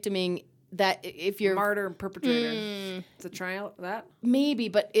of victiming, that if you're martyr and perpetrator, it's a trial that maybe,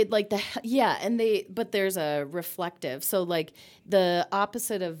 but it but there's a reflective. So the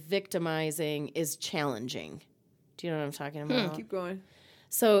opposite of victimizing is challenging. Do you know what I'm talking about? Keep going.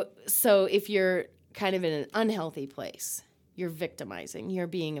 So if you're kind of in an unhealthy place, you're victimizing. You're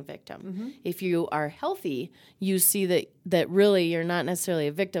being a victim. If you are healthy, you see that really you're not necessarily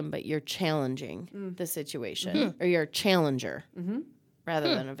a victim, but you're challenging the situation, or you're a challenger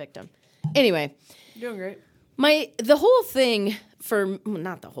rather than a victim. Anyway, doing great. The whole thing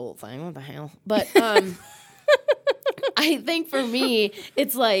not the whole thing, what the hell? But I think for me,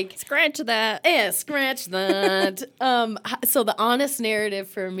 it's scratch that. Yeah, scratch that. So the honest narrative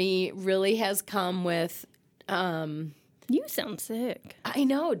for me really has come with. You sound sick. I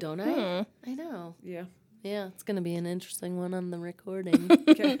know, don't I? I know. Yeah. Yeah, it's gonna be an interesting one on the recording.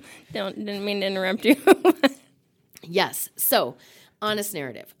 Okay. Didn't mean to interrupt you. Yes. So. Honest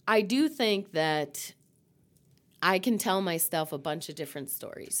narrative. I do think that I can tell myself a bunch of different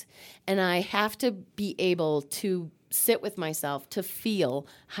stories, and I have to be able to sit with myself to feel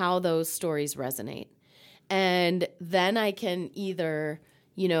how those stories resonate. And then I can either,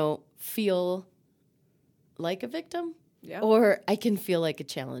 feel like a victim, or I can feel like a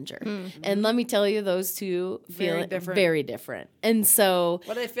challenger. And let me tell you, those two feel very different. And so,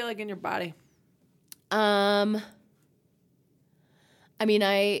 what do they feel like in your body?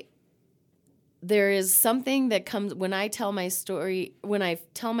 There is something that comes when I tell my story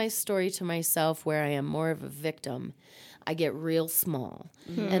to myself where I am more of a victim, I get real small.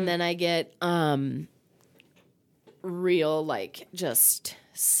 And then I get real just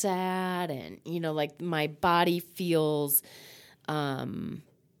sad, and my body feels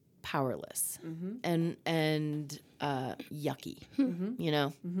powerless and yucky,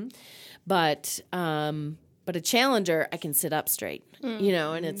 But But a challenger, I can sit up straight, you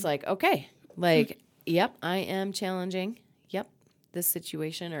know, and it's like, okay, like, yep, I am challenging. Yep, this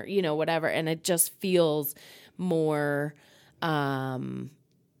situation or, you know, whatever. And it just feels more, I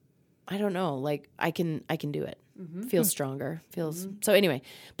don't know, like I can do it. Feels stronger. So anyway,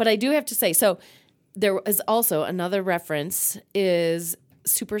 but I do have to say, so there is also another reference is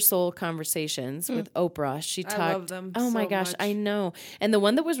Super Soul Conversations with Oprah. She talked. I love them. Oh my gosh, much. I know. And the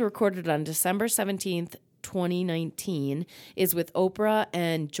one that was recorded on December 17th, 2019 is with Oprah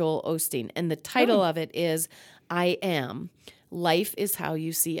and Joel Osteen. And the title of it is I Am. Life is how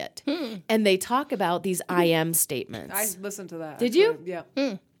you see it. And they talk about these I am statements. I listened to that. Did you? Yeah.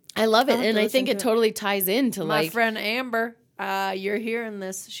 I love it. And I think it totally ties into My like friend Amber. You're hearing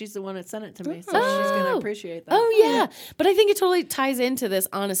this. She's the one that sent it to me. So she's going to appreciate that. Oh, yeah. But I think it totally ties into this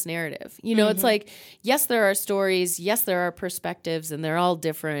honest narrative. You know, it's like, yes, there are stories. Yes, there are perspectives, and they're all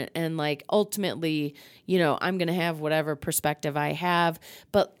different. And like, ultimately, you know, I'm going to have whatever perspective I have.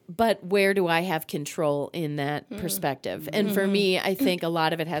 But where do I have control in that perspective? And for me, I think a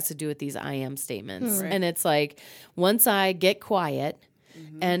lot of it has to do with these I am statements. And it's like, once I get quiet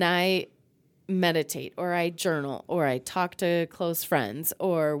and I meditate or I journal or I talk to close friends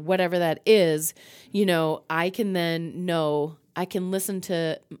or whatever that is, you know, I can then know, I can listen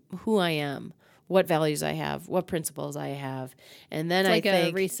to who I am, what values I have, what principles I have. And then it's like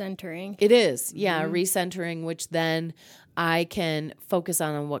I think a recentering. It is. Yeah. Recentering, which then I can focus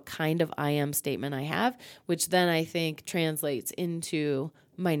on what kind of I am statement I have, which then I think translates into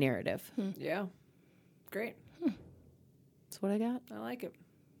my narrative. Yeah. Great. That's what I got. I like it.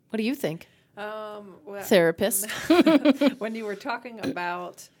 What do you think? Well, Therapist. when you were talking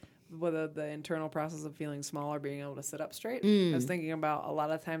about whether the internal process of feeling smaller, being able to sit up straight, I was thinking about a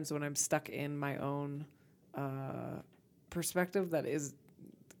lot of times when I'm stuck in my own perspective that is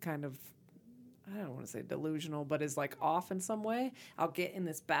kind of, I don't want to say delusional, but is like off in some way. I'll get in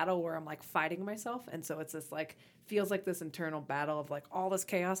this battle where I'm like fighting myself. And so it's this like, feels like this internal battle of like all this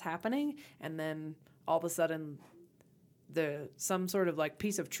chaos happening. And then all of a sudden some sort of like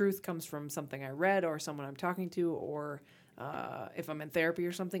piece of truth comes from something I read or someone I'm talking to, or if I'm in therapy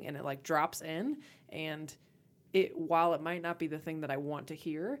or something, and it like drops in, and while it might not be the thing that I want to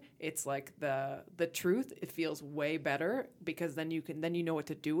hear, it's like the truth. It feels way better because then you know what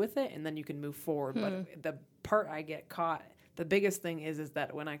to do with it, and then you can move forward. But the part I get caught, the biggest thing is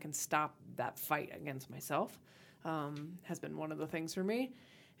that when I can stop that fight against myself, has been one of the things for me,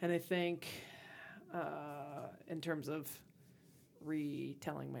 and I think. In terms of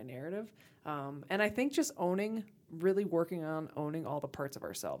retelling my narrative. And I think just really working on owning all the parts of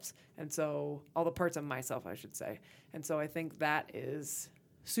ourselves. And so all the parts of myself, I should say. And so I think that is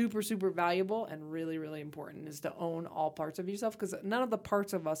super, super valuable and really, really important, is to own all parts of yourself, because none of the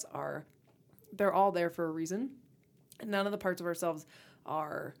parts of us they're all there for a reason. And none of the parts of ourselves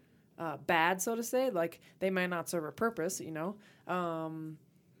are bad, so to say. Like, they might not serve a purpose, you know?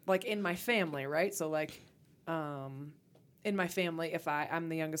 Like in my family, right? So like, in my family, I'm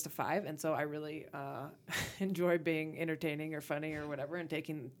the youngest of 5, and so I really enjoy being entertaining or funny or whatever,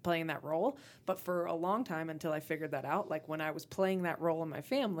 and playing that role. But for a long time, until I figured that out, like when I was playing that role in my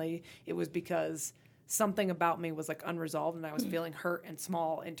family, it was because something about me was like unresolved, and I was feeling hurt and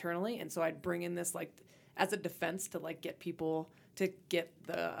small internally, and so I'd bring in this like as a defense to like get people to get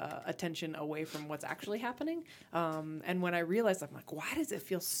the attention away from what's actually happening. And when I realized, I'm like, why does it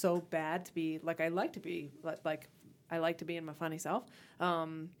feel so bad to be like, I like to be in my funny self.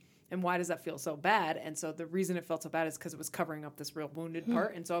 And why does that feel so bad? And so the reason it felt so bad is because it was covering up this real wounded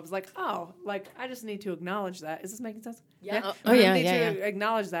part. And so I was like, oh, like I just need to acknowledge that. Is this making sense? Yeah. I need to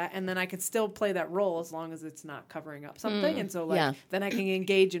acknowledge that, and then I can still play that role as long as it's not covering up something. And so then I can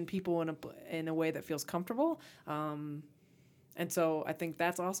engage in people in a way that feels comfortable. And so I think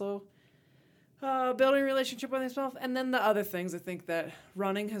that's also building a relationship with myself. And then the other things, I think that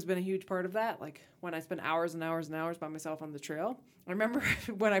running has been a huge part of that. Like when I spend hours and hours and hours by myself on the trail. I remember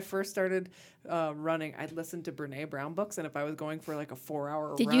when I first started running, I'd listen to Brene Brown books. And if I was going for like a 4-hour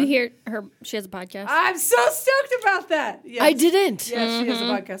run. Did you hear her? She has a podcast. I'm so stoked about that. Yes. I didn't. Yeah, she has a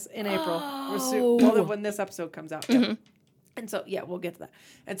podcast in April. Well, when this episode comes out. Yep. And so, yeah, we'll get to that.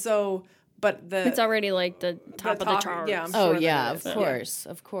 And so... But it's already like the top of the charts. Yeah, I'm sure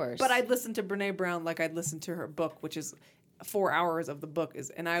of course. But I'd listen to Brene Brown like I'd listen to her book, which is 4 hours of the book,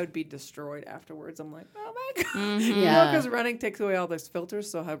 and I would be destroyed afterwards. I'm like, oh my god, because running takes away all those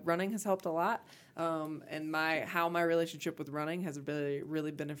filters. So running has helped a lot, and how my relationship with running has really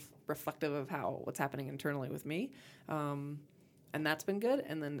been reflective of what's happening internally with me, and that's been good.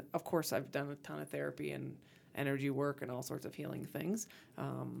 And then of course I've done a ton of therapy and energy work and all sorts of healing things.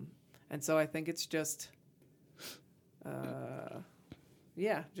 And so I think it's just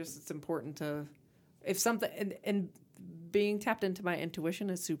just it's important to, if something, and being tapped into my intuition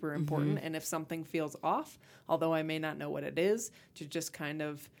is super important. And if something feels off, although I may not know what it is, to just kind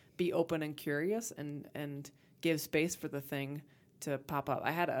of be open and curious and give space for the thing to pop up.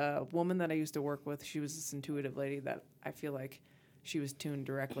 I had a woman that I used to work with. She was this intuitive lady that I feel like she was tuned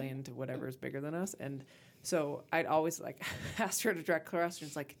directly into whatever is bigger than us. And so I'd always like ask her to direct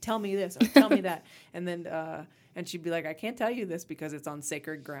questions like, tell me this or tell me that. And then, and she'd be like, I can't tell you this because it's on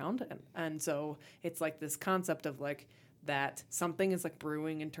sacred ground. And so it's like this concept of like that something is like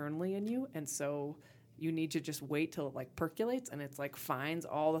brewing internally in you. And so you need to just wait till it like percolates and it's like finds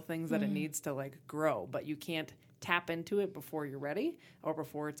all the things that it needs to like grow, but you can't tap into it before you're ready or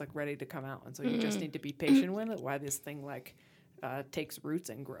before it's like ready to come out. And so you just need to be patient with it while this thing like takes roots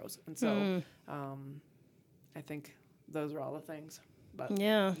and grows. And so I think those are all the things. But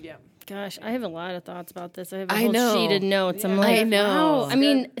yeah. Gosh, I have a lot of thoughts about this. I have a I whole know. sheet of notes. I'm Yeah. like, I know. wow. I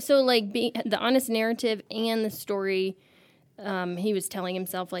mean, so like being the honest narrative and the story, he was telling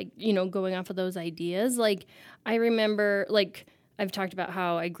himself, like, you know, going off of those ideas. Like, I remember, like, I've talked about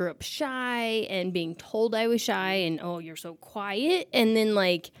how I grew up shy and being told I was shy and, oh, you're so quiet. And then,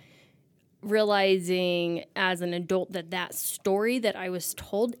 like, realizing as an adult that story that I was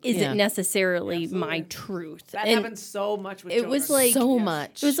told isn't necessarily my truth. That and happens so much with it children. was like so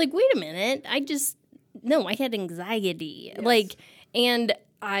much. It was like, wait a minute, I had anxiety. Yes. Like, and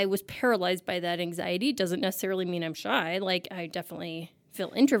I was paralyzed by that anxiety. Doesn't necessarily mean I'm shy. Like, I definitely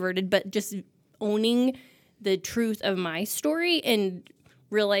feel introverted, but just owning the truth of my story and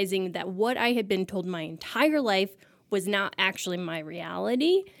realizing that what I had been told my entire life was not actually my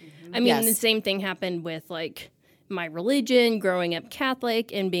reality. I mean, the same thing happened with, like, my religion, growing up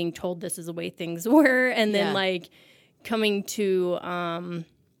Catholic and being told this is the way things were, and then, like, coming to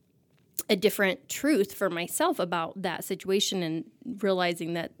a different truth for myself about that situation and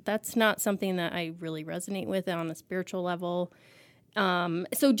realizing that that's not something that I really resonate with on a spiritual level.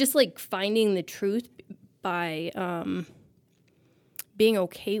 So just, like, finding the truth by being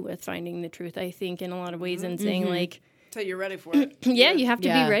okay with finding the truth, I think, in a lot of ways, and saying, like... Till you're ready for it. you have to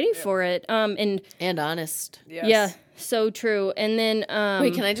be ready for it. And honest. Yes. Yeah, so true. And then...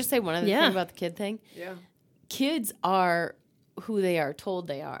 Wait, can I just say one other thing about the kid thing? Yeah. Kids are who they are told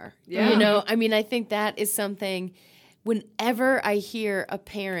they are. Yeah. You know, I mean, I think that is something... Whenever I hear a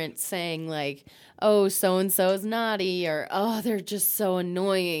parent saying, like, oh, so-and-so is naughty, or, oh, they're just so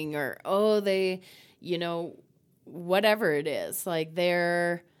annoying, or, oh, they... you know, whatever it is, like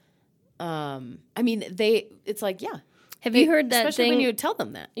they're, I mean, it's like, have you heard that especially thing? when you tell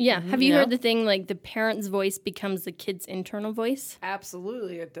them that. Yeah. Have you heard the thing, like, the parent's voice becomes the kid's internal voice?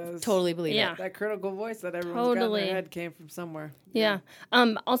 Absolutely, it does. Totally believe Yeah. it. That critical voice that everyone's got in their head came from somewhere. Yeah.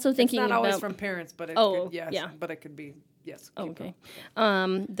 Also thinking it's not about... always from parents, but it could, yes, yeah. but it could be, yes. Okay.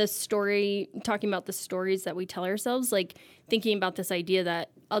 The story, talking about the stories that we tell ourselves, like thinking about this idea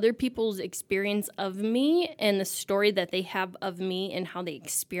that other people's experience of me and the story that they have of me and how they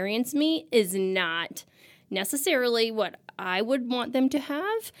experience me is not necessarily what I would want them to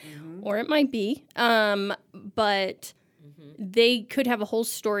have, or it might be, but they could have a whole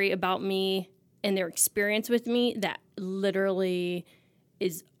story about me and their experience with me that literally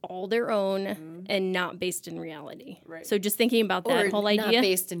is all their own and not based in reality. Right. So just thinking about that whole idea. Not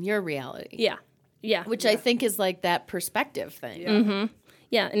based in your reality. Yeah. Yeah. Which I think is like that perspective thing. Yeah.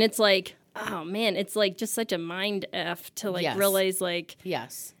 Yeah. And it's like, oh man, it's like just such a mind F to like realize like,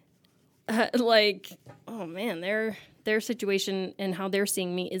 Yes. like, oh man, their situation and how they're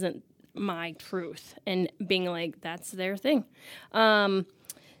seeing me isn't my truth, and being like, that's their thing.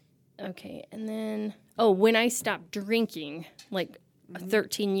 Okay. And then, when I stopped drinking, like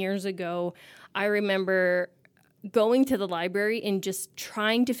 13 years ago, I remember going to the library and just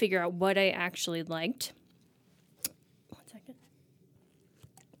trying to figure out what I actually liked. 1 second.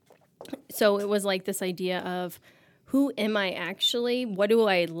 So it was like this idea of, who am I actually? What do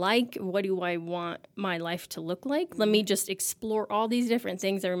I like? What do I want my life to look like? Let me just explore all these different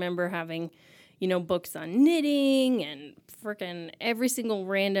things. I remember having, books on knitting and freaking every single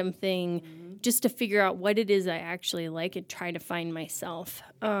random thing just to figure out what it is I actually like and try to find myself.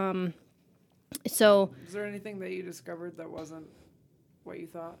 So, is there anything that you discovered that wasn't what you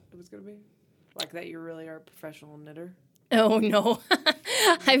thought it was going to be? Like that you really are a professional knitter? Oh, no.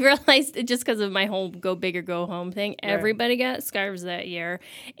 I realized just because of my whole go big or go home thing, everybody got scarves that year,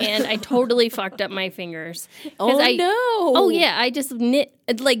 and I totally fucked up my fingers. Oh, no. Oh, yeah. I just knit.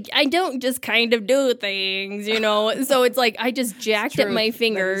 Like, I don't just kind of do things, So it's like I just jacked up my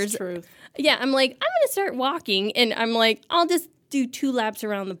fingers. That is truth. Yeah, I'm like, I'm going to start walking, and I'm like, I'll just do 2 laps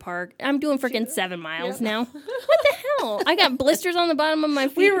around the park. I'm doing freaking 7 miles now. What the hell? I got blisters on the bottom of my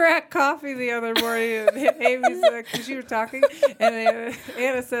feet. We were at coffee the other morning, and Amy's like, because you were talking, and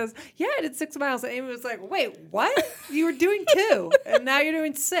Anna says, yeah, I did 6 miles. And Amy was like, wait, what? You were doing 2, and now you're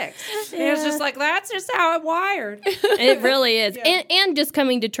doing 6. And it's just like, that's just how I'm wired. It really is. Yeah. And just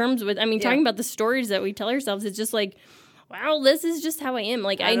coming to terms with, talking about the stories that we tell ourselves, it's just like, wow, this is just how I am.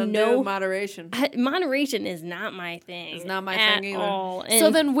 Like, I know moderation. Moderation is not my thing. It's not my thing either. All.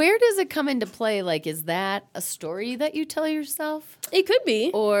 So then where does it come into play? Like, is that a story that you tell yourself? It could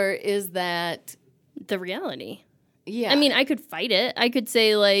be. Or is that the reality? Yeah. I mean, I could fight it. I could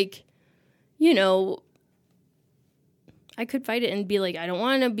say, like, I could fight it and be like, I don't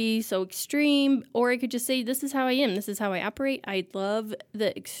want to be so extreme. Or I could just say, this is how I am. This is how I operate. I love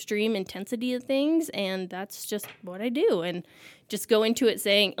the extreme intensity of things, and that's just what I do. And just go into it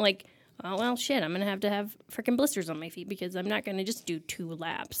saying, like, oh, well, shit, I'm going to have freaking blisters on my feet because I'm not going to just do 2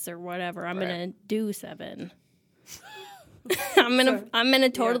 laps or whatever. I'm going to do 7. I'm going to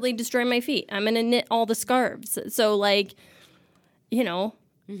totally destroy my feet. I'm going to knit all the scarves. So, like, I'm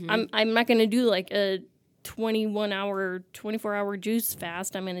not going to do, like, a 24-hour juice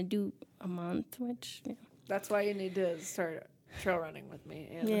fast. I'm going to do a month, which... Yeah. That's why you need to start trail running with me.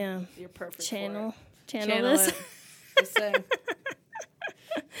 Anna. Yeah. You're perfect Channel this. it. Just saying.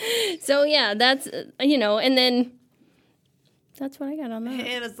 So, yeah, that's, and then that's what I got on that.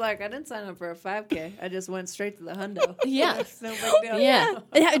 And it's like, I didn't sign up for a 5K. I just went straight to the hundo. Yeah. It's no big deal. Yeah.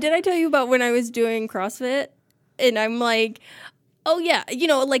 Did I tell you about when I was doing CrossFit? And I'm like... Oh, yeah.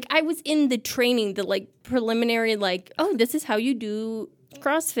 Like, I was in the training, the, like, preliminary, like, oh, this is how you do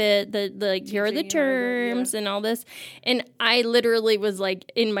CrossFit, here are the terms and all this. And I literally was,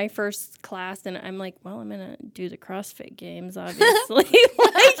 like, in my first class, and I'm like, well, I'm going to do the CrossFit Games, obviously. like,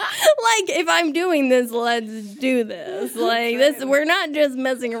 if I'm doing this, let's do this. Like, we're not just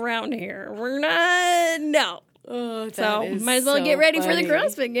messing around here. We're not, no. Oh, so, might as well get ready for the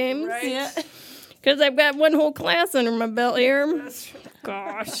CrossFit Games. Right. Yeah. Because I've got one whole class under my belt here.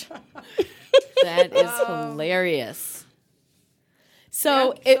 Gosh. That is hilarious.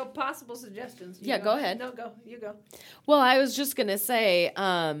 So possible suggestions. Go ahead. No, go. You go. Well, I was just going to say,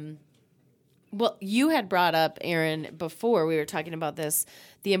 you had brought up, Erin, before we were talking about this,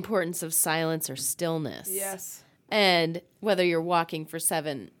 the importance of silence or stillness. Yes. And whether you're walking for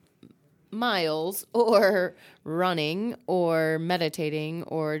 7 miles or running or meditating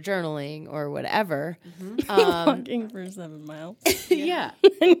or journaling or whatever. Walking for 7 miles. Yeah.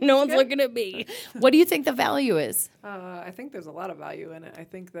 No one's looking at me. What do you think the value is? I think there's a lot of value in it. I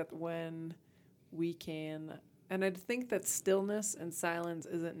think that when we can, and I think that stillness and silence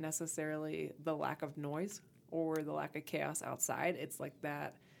isn't necessarily the lack of noise or the lack of chaos outside. It's like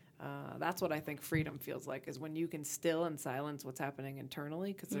that. That's what I think freedom feels like, is when you can still and silence what's happening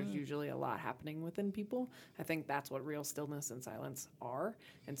internally, because there's usually a lot happening within people. I think that's what real stillness and silence are.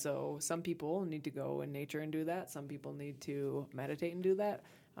 And so some people need to go in nature and do that. Some people need to meditate and do that.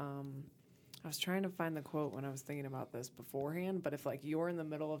 I was trying to find the quote when I was thinking about this beforehand, but if like you're in the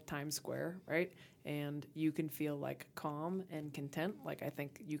middle of Times Square, right, and you can feel like calm and content, like I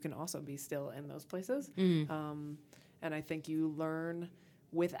think you can also be still in those places. And I think you learn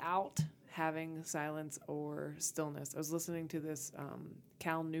without having silence or stillness. I was listening to this,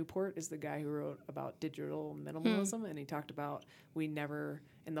 Cal Newport is the guy who wrote about digital minimalism, and he talked about we never,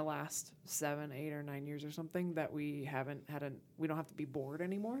 in the last 7, 8, or 9 years or something, that we don't have to be bored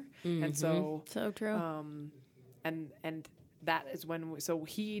anymore. And so true. And that is when so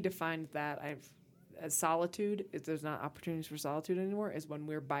he defined that as solitude, if there's not opportunities for solitude anymore, is when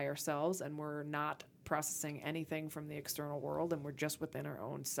we're by ourselves and we're not processing anything from the external world and we're just within our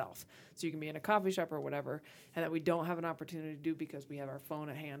own self. So you can be in a coffee shop or whatever, and that we don't have an opportunity to do because we have our phone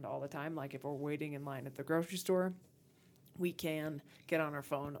at hand all the time. Like if we're waiting in line at the grocery store, we can get on our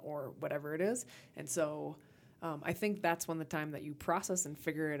phone or whatever it is. And so I think that's when the time that you process and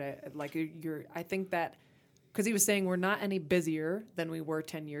figure it out, like I think that, because he was saying we're not any busier than we were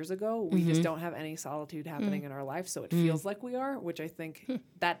 10 years ago. We just don't have any solitude happening in our life, so it feels like we are, which I think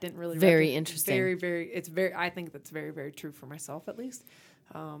that didn't really... Very interesting. I think that's very, very true for myself, at least.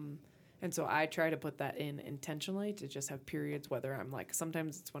 And so I try to put that in intentionally, to just have periods, whether I'm like,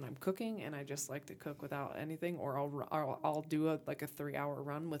 sometimes it's when I'm cooking and I just like to cook without anything, or I'll do a 3-hour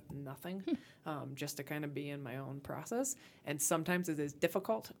run with nothing, just to kind of be in my own process. And sometimes it is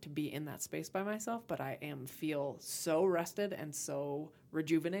difficult to be in that space by myself, but I feel so rested and so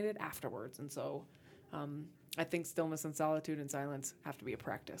rejuvenated afterwards. And so I think stillness and solitude and silence have to be a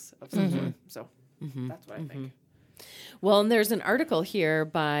practice of some sort. So that's what I think. Well, and there's an article here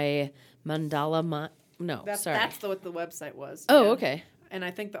by Mandala No, That's what the website was. Oh, yeah. okay. And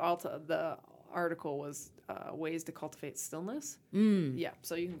I think the article was ways to cultivate stillness. Yeah,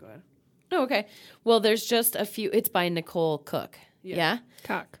 so you can go ahead. Oh, okay. Well, there's just a few. It's by Nicole Cook. Yeah?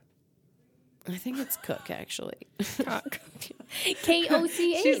 Cock. I think it's Cook, actually. Cock.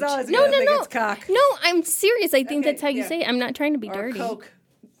 K-O-C-H. She's always no, gonna think it's cock. No, I'm serious. I think Okay, that's how you yeah. say it. I'm not trying to be Or dirty. Coke.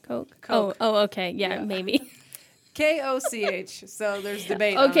 Coke. Coke. Oh, okay. Yeah, maybe. K-O-C-H. So there's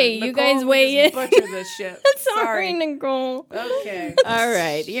debate. Okay, on it. you Nicole, guys we weigh just in. Butcher this shit. Sorry, Nicole. Okay. All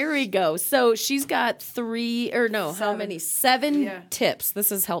right, here we go. So she's got seven Yeah. tips.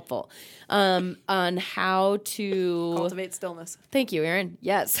 This is helpful on how to Cultivate stillness. Thank you, Erin.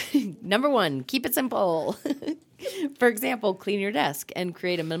 Yes. Number 1, keep it simple. For example, clean your desk and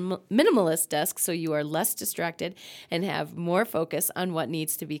create a minimalist desk so you are less distracted and have more focus on what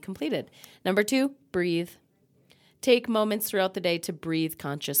needs to be completed. Number 2, breathe. Take moments throughout the day to breathe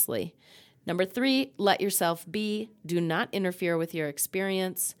consciously. Number 3, let yourself be. Do not interfere with your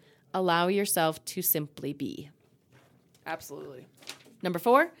experience. Allow yourself to simply be. Absolutely. Number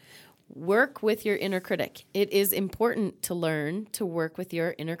 4, work with your inner critic. It is important to learn to work with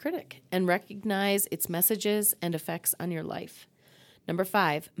your inner critic and recognize its messages and effects on your life. Number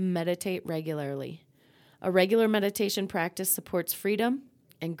 5, meditate regularly. A regular meditation practice supports freedom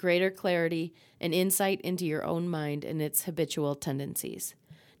and greater clarity and insight into your own mind and its habitual tendencies.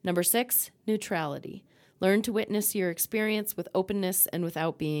 Number 6, neutrality. Learn to witness your experience with openness and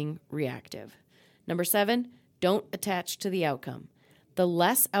without being reactive. Number 7, don't attach to the outcome. The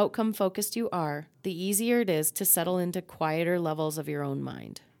less outcome-focused you are, the easier it is to settle into quieter levels of your own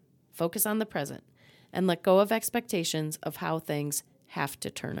mind. Focus on the present and let go of expectations of how things have to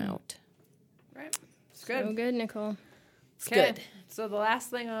turn out. Right. It's good. So good, Nicole. It's good. So the last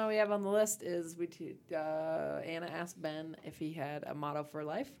thing we have on the list is Anna asked Ben if he had a motto for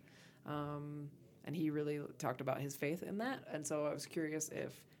life, and he really talked about his faith in that. And so I was curious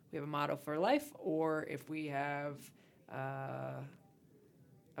if we have a motto for life or if we have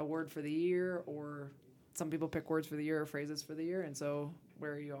a word for the year, or some people pick words for the year or phrases for the year. And so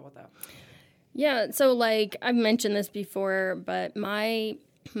where are you all with that? Yeah, so like I've mentioned this before, but my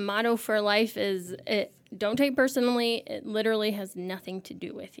motto for life is don't take personally. It literally has nothing to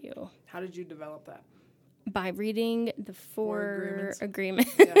do with you. How did you develop that? By reading the four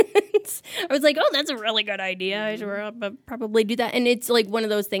agreements. Yeah. I was like, oh, that's a really good idea. I should probably do that. And it's like one of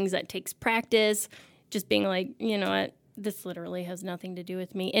those things that takes practice, just being like, you know what, this literally has nothing to do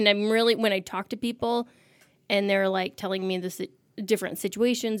with me. And I'm really, when I talk to people and they're like telling me this different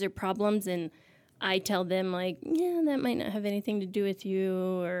situations or problems, and I tell them like, yeah, that might not have anything to do with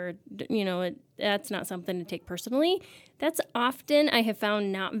you, or, you know, that's not something to take personally. That's often, I have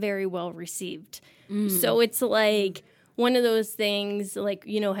found, not very well received. So it's like one of those things, like,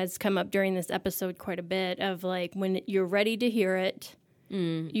 you know, has come up during this episode quite a bit of like, when you're ready to hear it,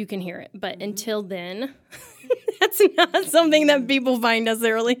 you can hear it. But until then, that's not something that people find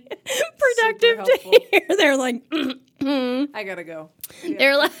necessarily productive to hear. They're like, I gotta go. Yeah.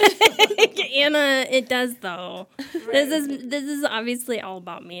 They're like, Anna, it does though. Right. This is obviously all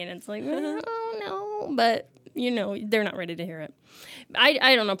about me, and it's like, oh no, but you know, they're not ready to hear it.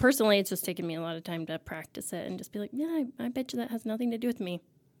 I don't know. Personally, it's just taken me a lot of time to practice it and just be like, yeah, I bet you that has nothing to do with me.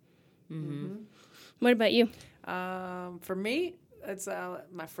 Mm-hmm. What about you? For me, it's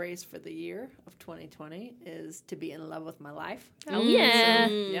my phrase for the year of 2020 is to be in love with my life. Oh yeah,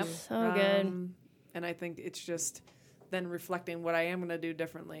 yep. So good. And I think it's just then reflecting what I am going to do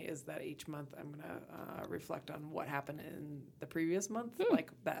differently is that each month I'm going to reflect on what happened in the previous month, like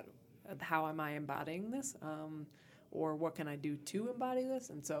that. How am I embodying this? Or what can I do to embody this?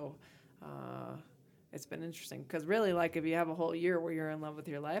 And so it's been interesting because really, like, if you have a whole year where you're in love with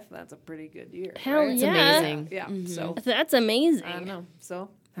your life, that's a pretty good year. Hell right? yeah. Amazing. Yeah. So that's amazing. I don't know. So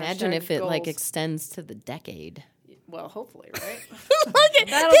imagine if it goals. like extends to the decade. Well, hopefully, right?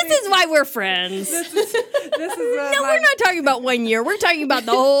 This is why we're friends. This is no, we're not talking about 1 year. We're talking about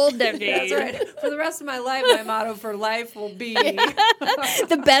the whole decade. That's right. For the rest of my life, my motto for life will be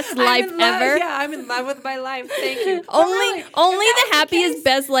the best life ever. Yeah, I'm in love with my life. Thank you. Only the happiest,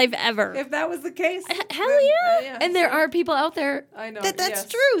 best life ever. If that was the case, hell yeah. And there are people out there I know that's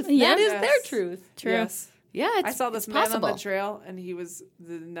truth. Yeah. That is their truth. True. Yes. Yeah, I saw this man possible. on the trail, and he was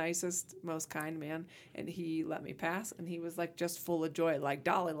the nicest, most kind man, and he let me pass, and he was like just full of joy, like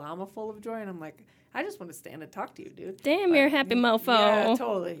Dalai Lama full of joy, and I'm like, I just want to stand and talk to you, dude. Damn, you're a happy mofo. Yeah,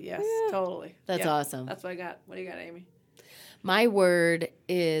 totally. Yes, totally. That's awesome. That's what I got. What do you got, Amy? My word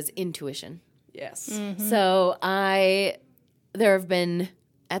is intuition. Yes. Mm-hmm. So there have been,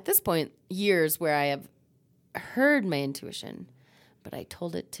 at this point, years where I have heard my intuition, but I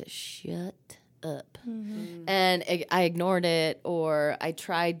told it to shut up. And I ignored it, or I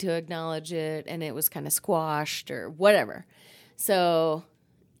tried to acknowledge it and it was kind of squashed or whatever. So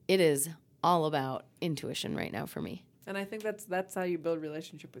it is all about intuition right now for me. And I think that's how you build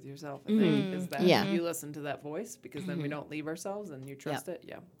relationship with yourself. I think is that you listen to that voice, because then we don't leave ourselves and you trust it.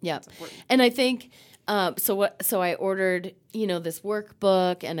 Yeah. That's important. And I think so I ordered, this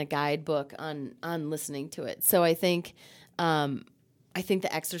workbook and a guidebook on listening to it. So I think the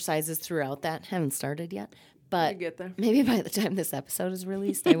exercises throughout that haven't started yet. But get there. Maybe by the time this episode is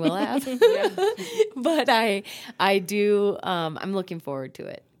released, I will have. But I do. I'm looking forward to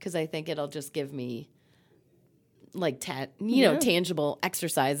it, because I think it'll just give me like tangible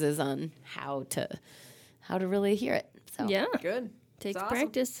exercises on how to really hear it. So good. Takes awesome.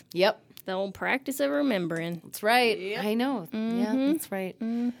 practice. Yep. The old practice of remembering. That's right. Yep. I know. Yeah, that's right.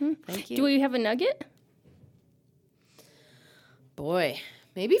 Thank you. Do we have a nugget? Boy,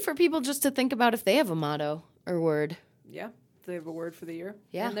 maybe for people just to think about if they have a motto or word. Yeah, they have a word for the year.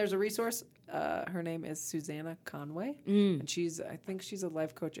 Yeah. And there's a resource. Her name is Susanna Conway. And I think she's a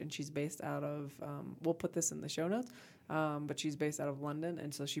life coach, and she's based out of, we'll put this in the show notes, but she's based out of London.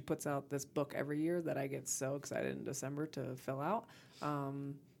 And so she puts out this book every year that I get so excited in December to fill out.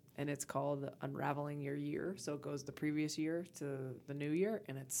 And it's called Unraveling Your Year. So it goes the previous year to the new year.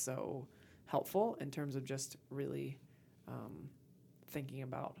 And it's so helpful in terms of just really thinking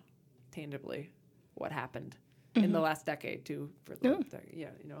about tangibly what happened in the last decade too.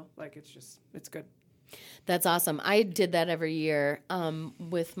 It's good. That's awesome. I did that every year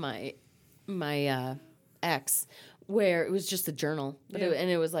with my ex, where it was just a journal, but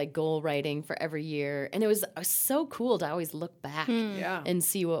it was like goal writing for every year, and it was so cool to always look back and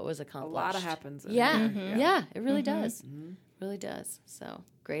see what was accomplished. A lot happens. Yeah, it really does. Really does. So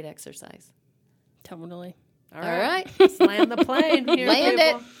great exercise. Totally. All right. Land the plane. Here, Land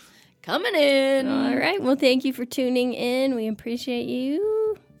people. it. Coming in. All right. Well, thank you for tuning in. We appreciate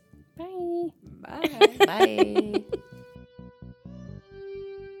you. Bye. Bye. Bye.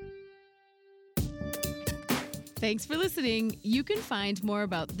 Thanks for listening. You can find more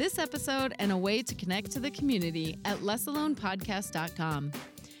about this episode and a way to connect to the community at lessalonepodcast.com.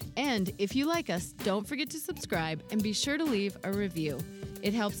 And if you like us, don't forget to subscribe and be sure to leave a review.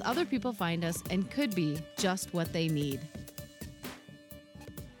 It helps other people find us and could be just what they need.